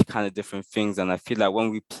all these kind of different things. And I feel like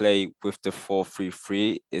when we play with the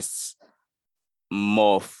 4-3-3, it's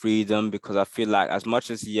more freedom, because I feel like as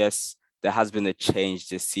much as yes, there has been a change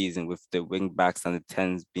this season with the wing backs and the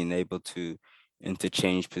tens being able to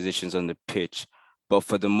interchange positions on the pitch. But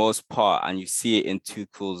for the most part, and you see it in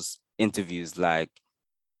Tuchel's interviews, like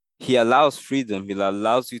he allows freedom. He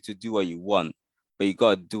allows you to do what you want, but you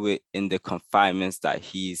got to do it in the confinements that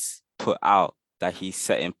he's put out, that he's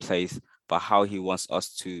set in place for how he wants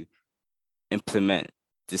us to implement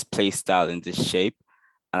this play style in this shape.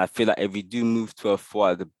 And I feel like if we do move to a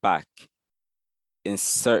four at the back in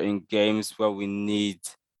certain games where we need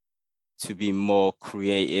to be more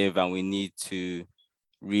creative and we need to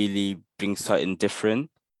really bring something different,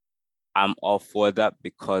 I'm all for that,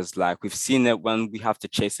 because like we've seen it when we have to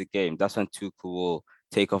chase a game. That's when Tuchel will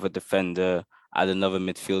take off a defender, add another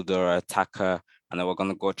midfielder or attacker, and then we're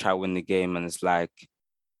gonna go try win the game. And it's like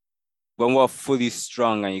when we're fully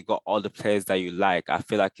strong and you got all the players that you like, I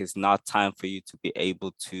feel like it's now time for you to be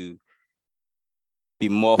able to be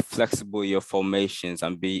more flexible in your formations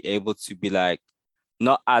and be able to be like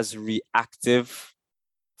not as reactive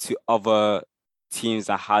to other teams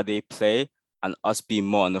and how they play, and us be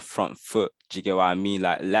more on the front foot. Do you get what I mean?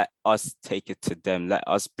 Like, let us take it to them. Let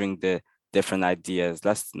us bring the different ideas.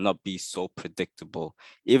 Let's not be so predictable.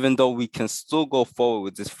 Even though we can still go forward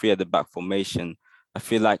with this three at the back formation, I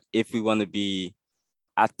feel like if we want to be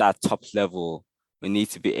at that top level, we need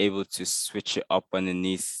to be able to switch it up when it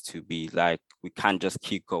needs to be. Like, we can't just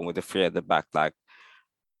keep going with the three at the back. Like,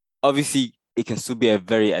 obviously, it can still be a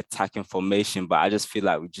very attacking formation, but I just feel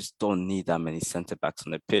like we just don't need that many center backs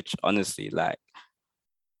on the pitch. Honestly, like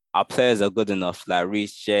our players are good enough, like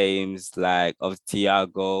Reece James, like of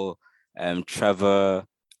Thiago, Trevor,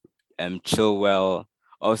 Chilwell.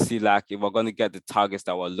 Obviously, like if we're gonna get the targets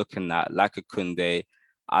that we're looking at, like a Kunde,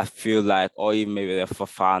 I feel like, or even maybe a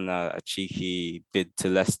Fofana, a cheeky bid to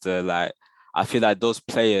Leicester, like I feel like those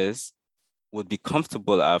players would be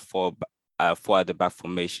comfortable at four at the back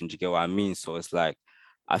formation. Do you get what I mean? So it's like,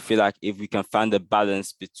 I feel like if we can find a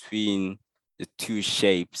balance between the two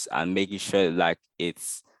shapes and making sure like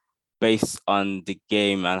it's based on the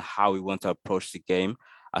game and how we want to approach the game,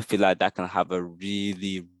 I feel like that can have a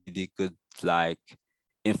really, really good like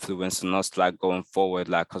influence on us like going forward,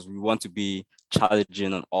 like because we want to be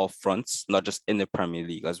challenging on all fronts, not just in the Premier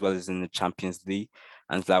League as well as in the Champions League.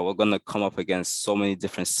 And it's like we're gonna come up against so many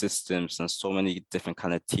different systems and so many different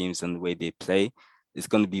kind of teams and the way they play. It's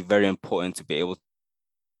going to be very important to be able to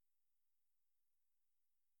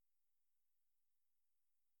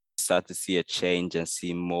start to see a change and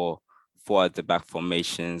see more four at the back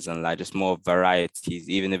formations and like just more varieties,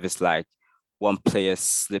 even if it's like one player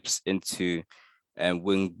slips into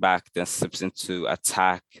wing back, then slips into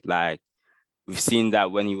attack. Like we've seen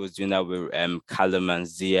that when he was doing that with Callum and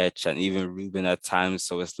Ziyech and even Ruben at times.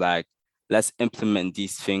 So it's like, let's implement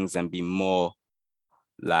these things and be more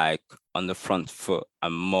like on the front foot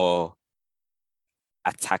and more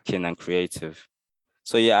attacking and creative.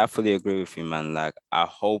 So yeah, I fully agree with you, man. Like, I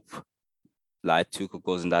hope like Tuchel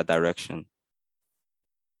goes in that direction.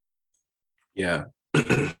 Yeah.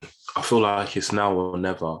 I feel like it's now or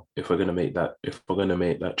never if we're gonna make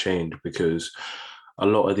that change, because a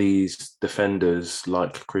lot of these defenders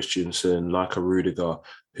like Christensen, like a Rudiger,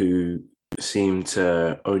 who seem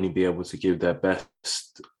to only be able to give their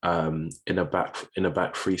best in a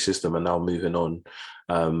back three system, and now moving on.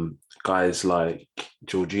 Guys like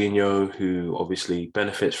Jorginho, who obviously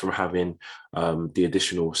benefits from having the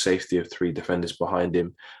additional safety of three defenders behind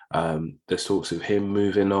him. There's talks of him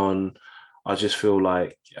moving on. I just feel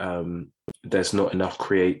like there's not enough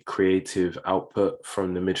creative output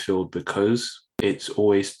from the midfield, because it's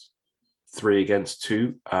always 3 against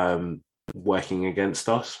 2 working against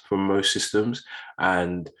us from most systems,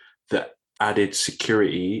 and the added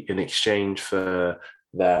security in exchange for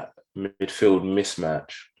that midfield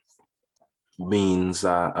mismatch means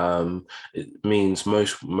that it means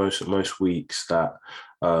most weeks that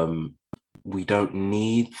we don't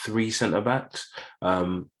need 3 centre backs.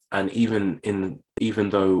 And even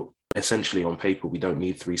though essentially on paper we don't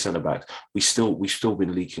need 3 centre backs, we've still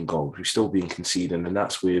been leaking goals, we've still been conceding, and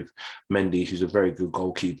that's with Mendy, who's a very good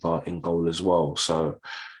goalkeeper, in goal as well. So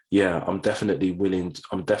yeah, I'm definitely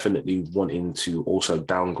wanting to also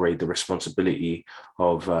downgrade the responsibility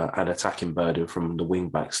of an attacking burden from the wing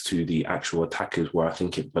backs to the actual attackers, where I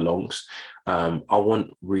think it belongs. I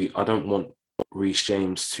don't want Reece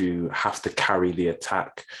James to have to carry the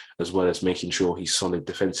attack as well as making sure he's solid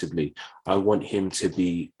defensively. I want him to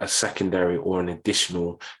be a secondary or an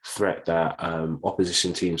additional threat that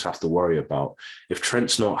opposition teams have to worry about. If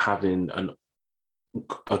Trent's not having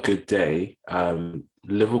a good day,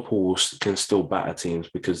 Liverpool can still batter teams,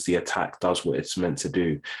 because the attack does what it's meant to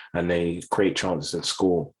do, and they create chances and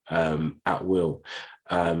score at will.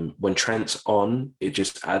 When Trent's on, it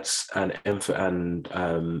just adds and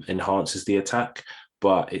enhances the attack,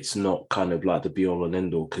 but it's not kind of like the be all and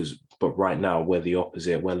end all. But right now we're the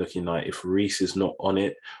opposite. We're looking like, if Reece is not on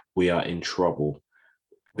it, we are in trouble,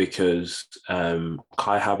 because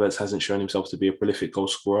Kai Havertz hasn't shown himself to be a prolific goal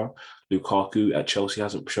scorer. Lukaku at Chelsea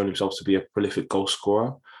hasn't shown himself to be a prolific goal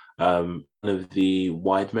scorer. None of the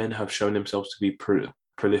wide men have shown themselves to be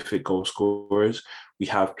prolific goal scorers. We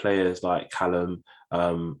have players like Callum,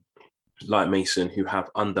 like Mason, who have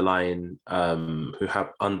underlying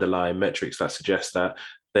metrics that suggest that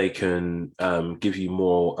they can give you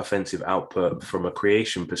more offensive output from a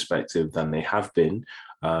creation perspective than they have been,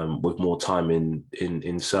 with more time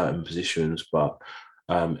in certain positions. But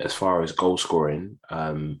as far as goal scoring,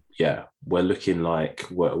 we're looking like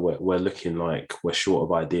we're short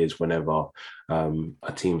of ideas whenever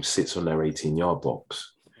a team sits on their 18-yard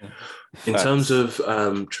box. In terms of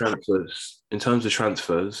transfers,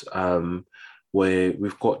 where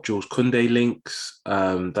we've got Jules Koundé links,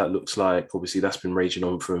 that looks like, obviously that's been raging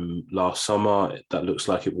on from last summer. That looks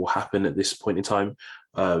like it will happen at this point in time.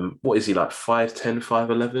 What is he, like 5'10",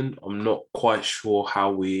 5'11"? I'm not quite sure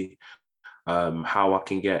how I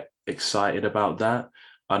can get excited about that.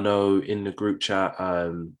 I know in the group chat,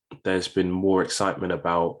 there's been more excitement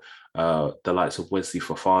about the likes of Wesley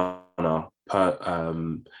Fofana.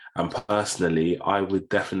 And personally, I would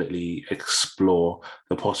definitely explore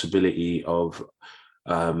the possibility of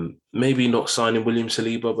maybe not signing William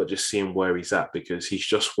Saliba, but just seeing where he's at, because he's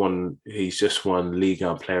just won Ligue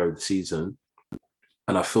 1 Player of the Season.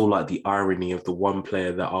 And I feel like the irony of the one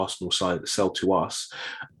player that Arsenal sell to us,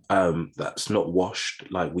 that's not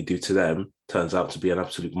washed like we do to them, turns out to be an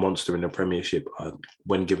absolute monster in the Premiership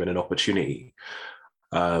when given an opportunity.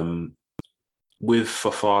 With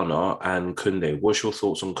Fofana and Koundé, what's your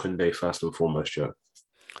thoughts on Koundé first and foremost, Joe?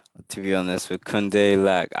 To be honest, with Koundé,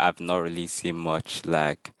 like, I've not really seen much.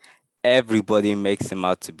 Like, everybody makes him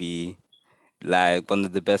out to be like one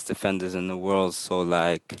of the best defenders in the world. So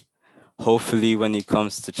like, hopefully when he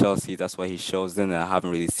comes to Chelsea, that's what he shows. Then I haven't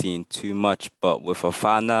really seen too much. But with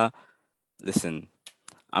Fofana, listen,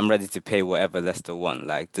 I'm ready to pay whatever Leicester want.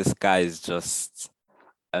 Like, this guy is just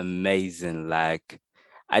amazing. Like,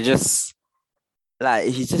 I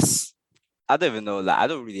don't even know. Like, I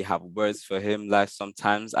don't really have words for him. Like,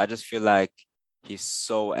 sometimes I just feel like he's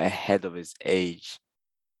so ahead of his age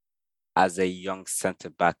as a young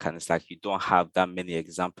centre back, and it's like you don't have that many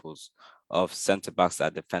examples of centre backs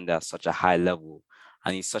that defend at such a high level.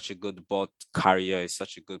 And he's such a good ball carrier. He's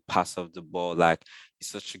such a good passer of the ball. Like, he's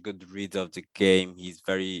such a good reader of the game. He's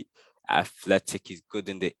very athletic, he's good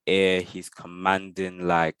in the air, he's commanding.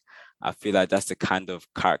 Like, I feel like that's the kind of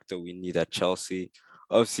character we need at Chelsea.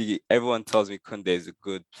 Obviously, everyone tells me Kunde is a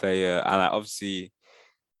good player, and obviously,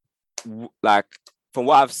 like from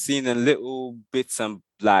what I've seen in little bits, and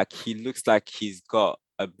like he looks like he's got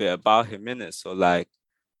a bit about him in it. So like,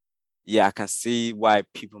 yeah, I can see why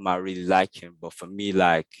people might really like him. But for me,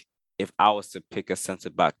 like, if I was to pick a centre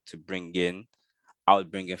back to bring in, I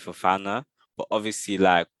would bring in Fofana. But obviously,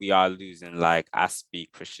 like, we are losing like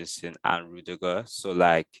Aspie, Christensen, and Rudiger. So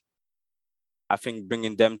like, I think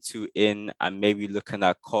bringing them two in and maybe looking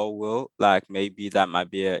at Colwill, like maybe that might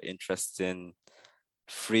be an interesting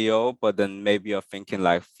trio. But then maybe you're thinking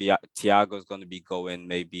like Thiago's going to be going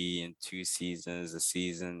maybe in 2 seasons, a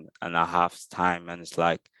season and a half's time, and it's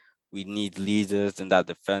like we need leaders in that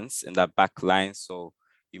defense, in that back line. So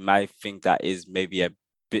you might think that is maybe a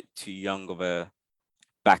bit too young of a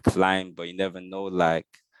back line, but you never know. Like,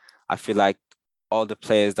 I feel like all the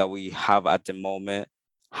players that we have at the moment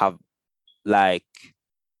have like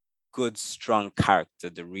good, strong character.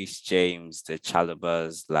 The Reece James, the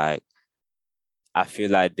Chalobahs, like, I feel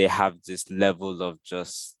like they have this level of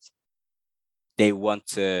just, they want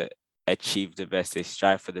to achieve the best, they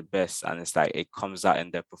strive for the best, and it's like it comes out in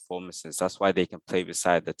their performances. That's why they can play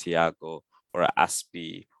beside the Thiago or a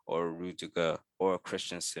Aspie or a Rudiger or a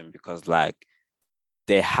Christensen, because like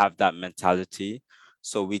they have that mentality.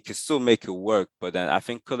 So we can still make it work. But then I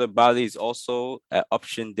think Koulibaly is also an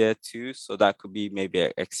option there too. So that could be maybe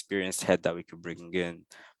an experienced head that we could bring in.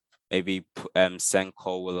 Maybe send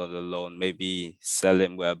Colwill on the loan, maybe sell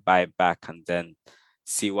him with a buyback, and then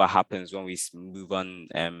see what happens when we move on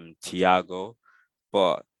Thiago.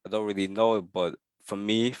 But I don't really know. But for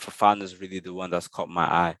me, Fofana is really the one that's caught my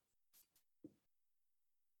eye.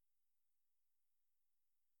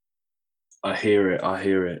 I hear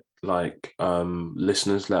it. Like,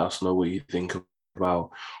 listeners, let us know what you think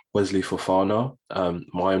about Wesley Fofana.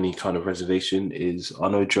 My only kind of reservation is, I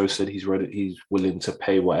know Joe said he's willing to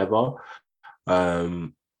pay whatever.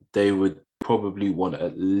 They would probably want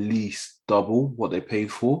at least double what they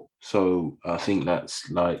paid for. So I think that's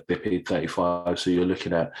like they paid 35. So you're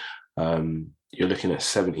looking at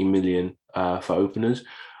 70 million for openers,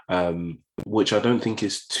 which I don't think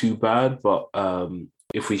is too bad. But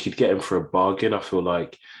if we could get him for a bargain, I feel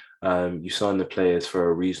like you sign the players for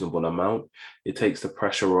a reasonable amount. It takes the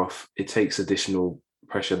pressure off. It takes additional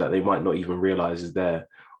pressure that they might not even realize is there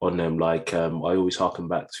on them. Like, I always harken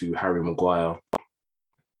back to Harry Maguire,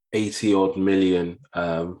 80 odd million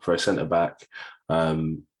for a centre back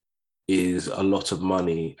is a lot of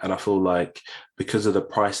money. And I feel like because of the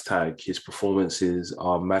price tag, his performances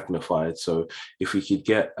are magnified. So if we could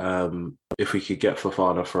get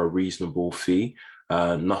Fofana for a reasonable fee,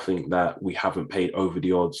 nothing that we haven't paid over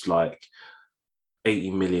the odds, like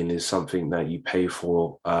 80 million is something that you pay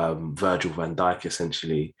for Virgil van Dijk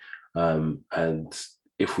essentially. And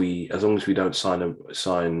as long as we don't sign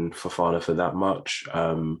Fofana for that much,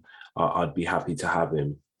 I'd be happy to have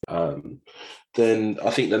him. Then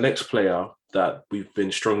I think the next player that we've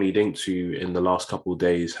been strongly linked to in the last couple of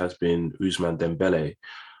days has been Ousmane Dembele.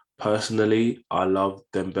 Personally, I love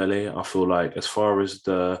Dembele. I feel like as far as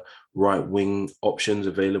the right wing options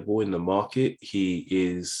available in the market, he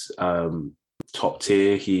is top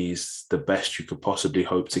tier. He's the best you could possibly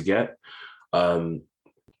hope to get.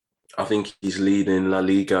 I think he's leading La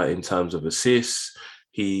Liga in terms of assists.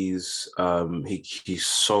 He's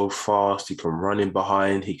so fast. He can run in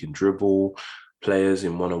behind. He can dribble players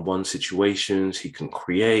in one-on-one situations. He can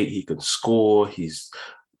create. He can score. He's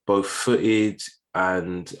both footed,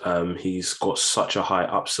 and he's got such a high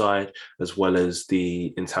upside, as well as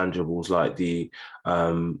the intangibles like the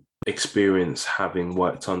experience having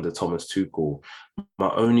worked under Thomas Tuchel. My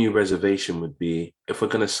only reservation would be, if we're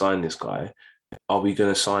going to sign this guy, are we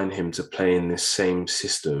going to sign him to play in this same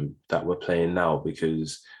system that we're playing now?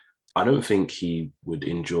 Because I don't think he would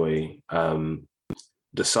enjoy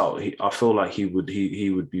the subtle. I feel like he would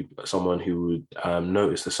be someone who would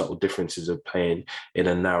notice the subtle differences of playing in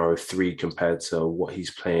a narrow 3 compared to what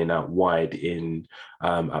he's playing out wide in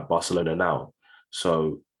at Barcelona now.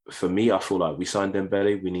 So for me, I feel like we signed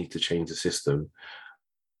Dembele, we need to change the system.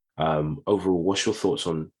 Overall, what's your thoughts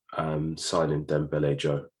on signing Dembele,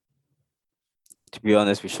 Joe? To be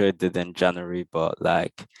honest, we should have did in January, but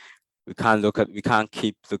like we can't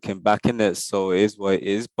keep looking back in it. So it is what it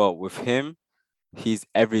is. But with him, he's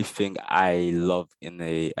everything I love in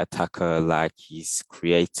a attacker. Like, he's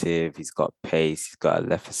creative, he's got pace, he's got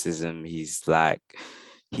athleticism, he's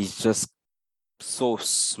just so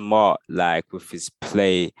smart, like with his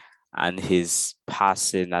play and his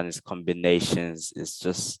passing and his combinations. It's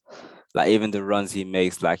just Like even the runs he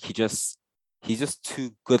makes, like he's just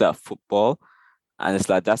too good at football. And it's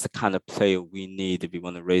like that's the kind of player we need if we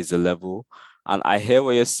want to raise the level. And I hear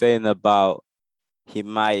what you're saying about he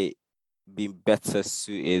might be better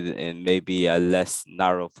suited in maybe a less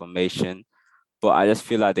narrow formation. But I just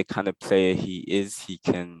feel like the kind of player he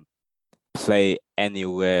can play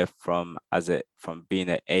anywhere from being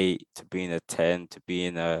an 8 to being a 10 to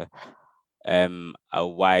being a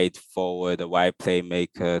wide forward, a wide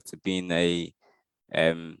playmaker, to being a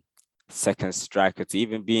um second striker, to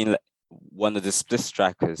even being one of the split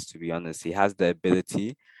strikers. To be honest, he has the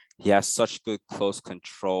ability. He has such good close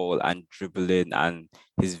control and dribbling, and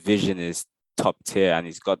his vision is top tier, and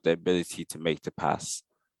he's got the ability to make the pass.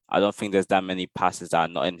 I don't think there's that many passes that are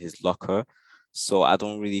not in his locker, so I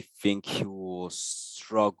don't really think he will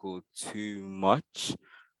struggle too much.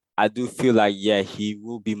 I do feel like, yeah, he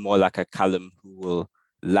will be more like a Callum who will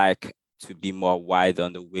like to be more wide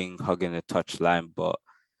on the wing, hugging the touchline. But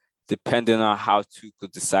depending on how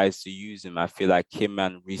Tuchel decides to use him, I feel like him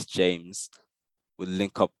and Reece James would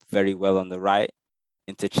link up very well on the right,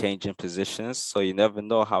 interchanging positions. So you never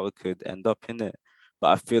know how it could end up in it.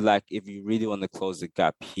 But I feel like if you really want to close the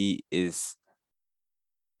gap, he should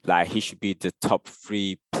be the top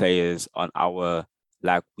 3 players on our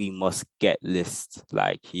we must get list.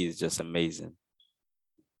 Like, he is just amazing.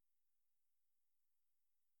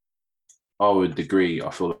 I would agree. I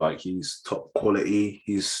feel like he's top quality.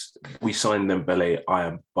 We signed Dembele. I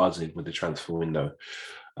am buzzing with the transfer window.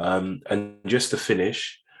 And just to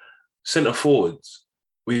finish, centre forwards,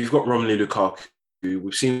 we've got Romelu Lukaku.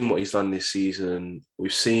 We've seen what he's done this season.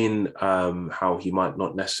 We've seen how he might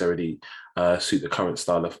not necessarily suit the current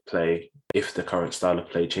style of play if the current style of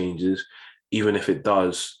play changes. Even if it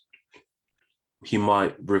does, he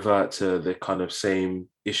might revert to the kind of same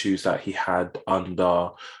issues that he had under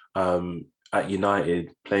at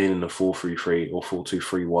United, playing in a 4-3-3 or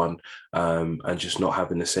 4-2-3-1, and just not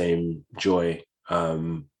having the same joy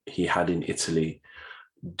he had in Italy.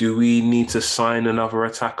 Do we need to sign another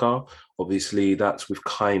attacker? Obviously, that's with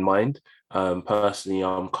Kai in mind. Personally,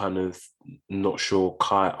 I'm kind of not sure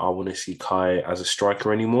I want to see Kai as a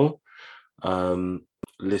striker anymore.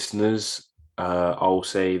 Listeners, I'll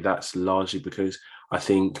say that's largely because I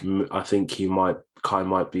think Kai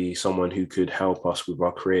might be someone who could help us with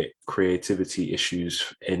our creativity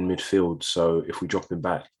issues in midfield. So if we drop him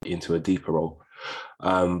back into a deeper role.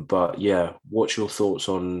 But yeah, what's your thoughts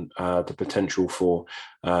on the potential for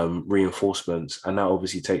reinforcements? And that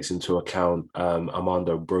obviously takes into account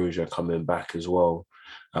Armando Broja coming back as well.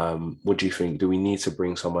 What do you think? Do we need to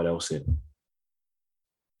bring someone else in?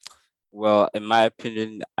 Well, in my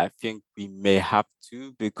opinion, I think we may have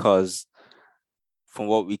to, because from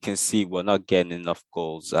what we can see, we're not getting enough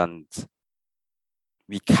goals, and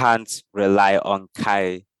we can't rely on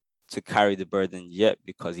Kai to carry the burden yet,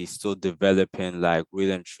 because he's still developing. Like,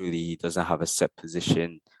 really and truly, he doesn't have a set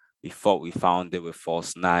position. We thought we found it with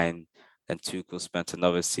false 9, and Tuchel spent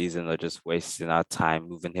another season of just wasting our time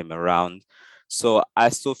moving him around. So I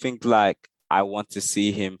still think I want to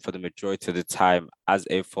see him for the majority of the time as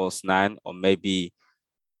a false 9, or maybe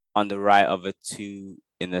on the right of a 2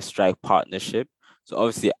 in a strike partnership. So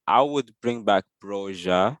obviously, I would bring back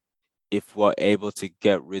Broja if we're able to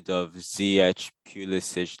get rid of Ziyech,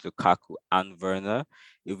 Pulisic, Lukaku, and Werner.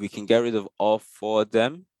 If we can get rid of all 4 of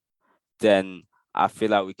them, then I feel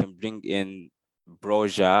like we can bring in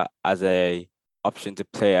Broja as a option to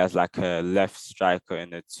play as a left striker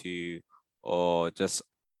in a 2, or just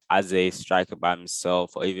as a striker by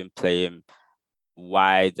himself, or even play him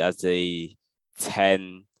wide as a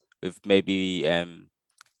 10 with maybe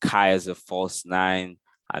Kai as a false 9,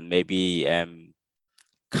 and maybe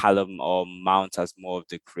Callum or Mount as more of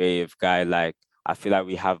the creative guy. I feel like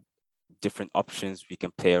we have different options we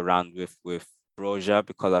can play around with Broja,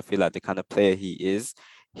 because I feel like the kind of player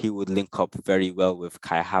he would link up very well with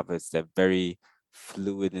Kai Havertz. They're very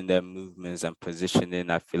fluid in their movements and positioning.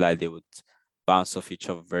 I feel like they would bounce off each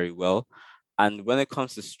other very well. And when it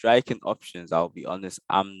comes to striking options, I'll be honest,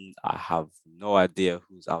 I have no idea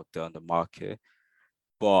who's out there on the market.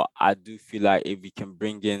 But I do feel like if we can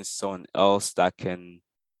bring in someone else that can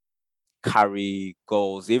carry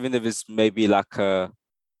goals, even if it's maybe like a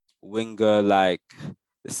winger,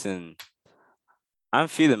 listen, I'm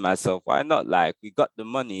feeling myself. Why not? We got the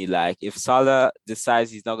money. If Salah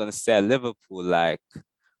decides he's not going to stay at Liverpool,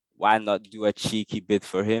 why not do a cheeky bid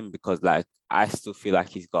for him? Because I still feel like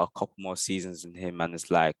he's got a couple more seasons in him, and it's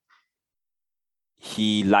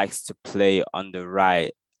he likes to play on the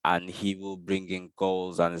right, and he will bring in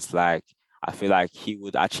goals, and it's I feel like he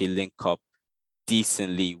would actually link up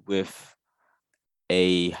decently with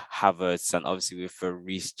a Havertz, and obviously with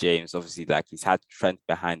Reece James, obviously like he's had Trent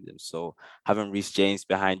behind him. So having Reece James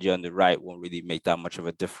behind you on the right won't really make that much of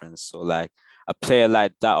a difference. So like a player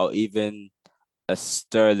like that, or even a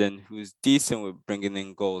Sterling who's decent with bringing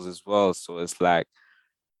in goals as well. So it's like,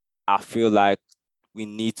 I feel like we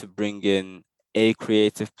need to bring in a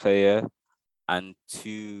creative player and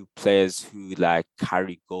two players who like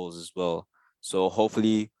carry goals as well. So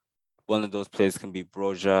hopefully one of those players can be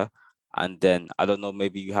Broja. And then, I don't know,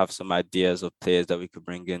 maybe you have some ideas of players that we could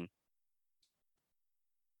bring in.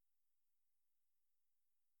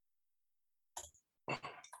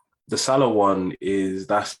 The Salah one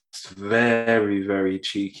that's very, very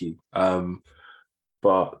cheeky.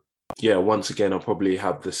 But yeah, once again, I'll probably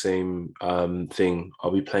have the same thing.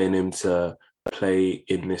 I'll be playing him to play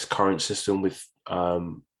in this current system with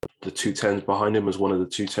the 2 10s behind him as one of the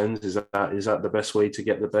 2 10s. Is that the best way to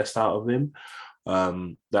get the best out of him?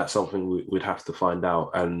 That's something we'd have to find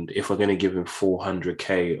out. And if we're going to give him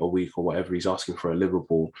 400k a week or whatever he's asking for at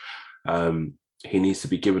Liverpool, he needs to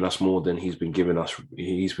be giving us more than he's been giving us.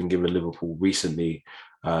 He's been giving Liverpool recently,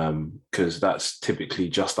 because that's typically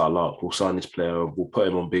just our luck. We'll sign this player, we'll put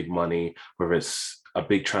him on big money, whether it's a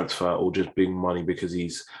big transfer or just big money because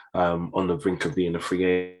he's on the brink of being a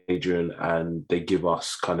free agent, and they give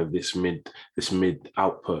us kind of this mid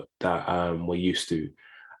output that we're used to,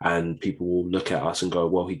 and people will look at us and go,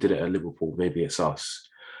 well, he did it at Liverpool, maybe it's us.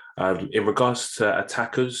 In regards to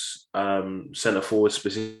attackers, centre forward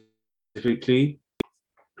specifically,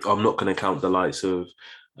 I'm not going to count the likes of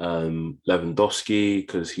Lewandowski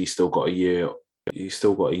because he's still got a year. He's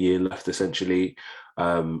still got a year left, essentially.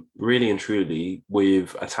 Really and truly,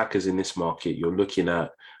 with attackers in this market, you're looking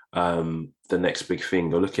at the next big thing.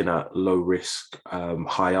 You're looking at low risk,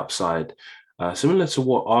 high upside, similar to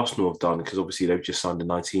what Arsenal have done, because obviously they've just signed a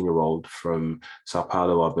 19-year-old from Sao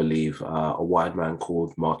Paulo, I believe, a wide man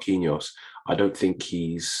called Marquinhos. I don't think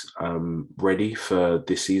he's ready for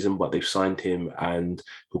this season, but they've signed him and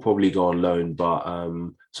he'll probably go on loan. But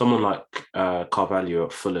someone like Carvalho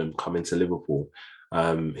at Fulham coming to Liverpool,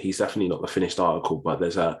 he's definitely not the finished article, but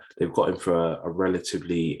they've got him for a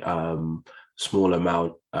relatively small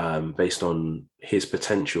amount based on his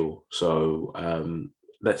potential. So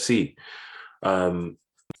let's see.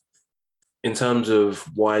 In terms of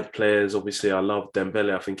wide players, obviously I love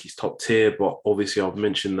Dembele. I think he's top tier, but obviously I've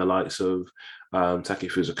mentioned the likes of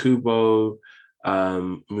Takefusa Kubo,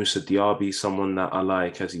 Musa Diaby, someone that I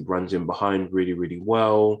like as he runs in behind really, really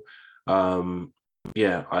well.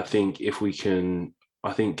 Yeah, I think getting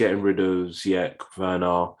rid of Ziyech,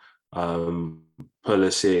 Werner,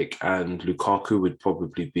 Pulisic and Lukaku would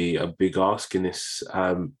probably be a big ask in this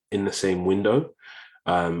in the same window.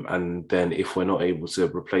 And then if we're not able to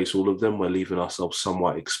replace all of them, we're leaving ourselves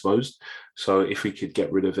somewhat exposed. So if we could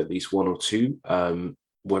get rid of at least one or two,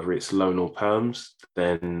 whether it's loan or perms,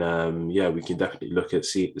 then yeah, we can definitely look at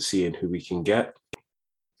seeing who we can get.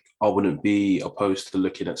 I wouldn't be opposed to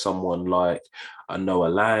looking at someone like a Noah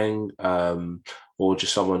Lang, or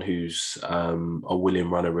just someone who's a willing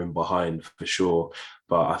runner in behind for sure.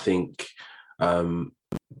 But I think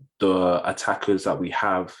the attackers that we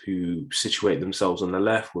have who situate themselves on the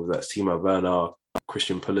left, whether that's Timo Werner,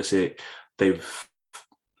 Christian Pulisic, they've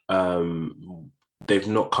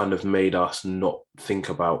not kind of made us not think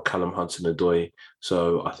about Callum Hudson-Odoi.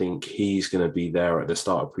 So I think he's going to be there at the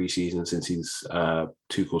start of pre-season, since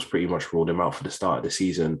Tuchel's pretty much ruled him out for the start of the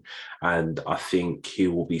season. And I think he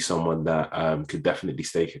will be someone that could definitely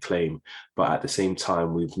stake a claim. But at the same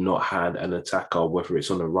time, we've not had an attacker, whether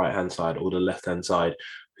it's on the right-hand side or the left-hand side,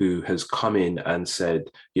 who has come in and said,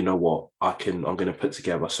 you know what, I'm going to put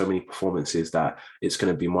together so many performances that it's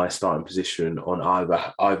going to be my starting position on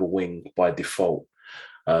either wing by default.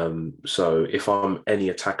 So if I'm any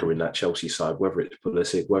attacker in that Chelsea side, whether it's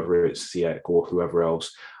Pulisic, whether it's Ziyech or whoever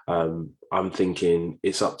else, I'm thinking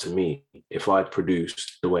it's up to me. If I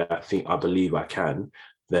produce the way I believe I can,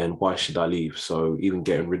 then why should I leave? So even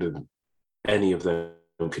getting rid of any of them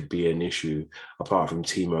could be an issue, apart from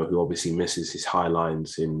Timo, who obviously misses his high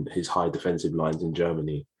defensive lines in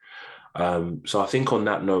Germany. So I think on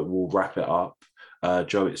that note, we'll wrap it up.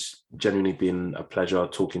 Joe, it's genuinely been a pleasure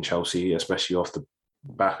talking Chelsea, especially off the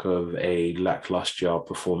back of a lackluster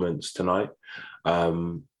performance tonight.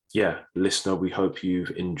 Yeah, listener, we hope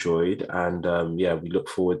you've enjoyed, and yeah, we look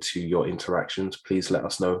forward to your interactions. Please let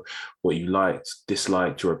us know what you liked,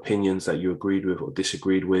 disliked, your opinions that you agreed with or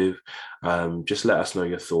disagreed with. Just let us know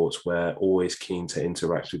your thoughts. We're always keen to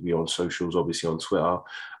interact with you on socials, obviously on Twitter,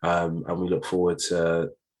 and we look forward to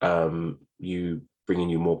you bringing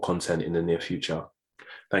you more content in the near future.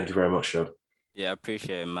 Thank you very much, Joe. Yeah, I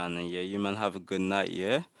appreciate it, man. And yeah, you man have a good night,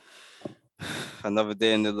 yeah? Another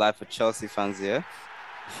day in the life of Chelsea fans, yeah?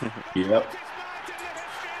 Yep.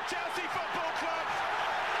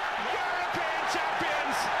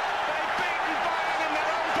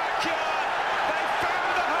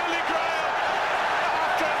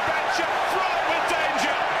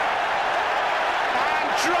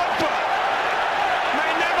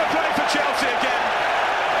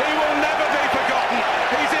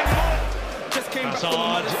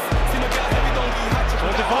 Hazard.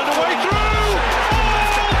 Trying to find a way through. Oh,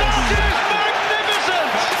 that is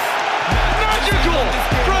magnificent! Magical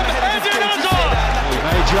from Eden Hazard. He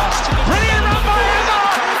may just brilliant run by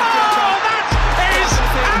Hazard. Oh, that is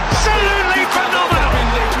absolutely phenomenal.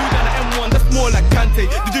 That's more like Kante.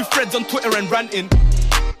 You do threads on Twitter and ranting,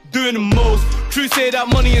 doing the most. True say that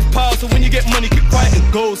money is power, so when you get money, keep quiet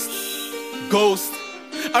and ghost.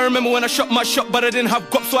 I remember when I shot my shot, but I didn't have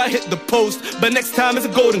guap, so I hit the post. But next time it's a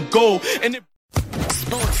golden goal. And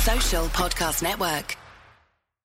Sports Social Podcast Network.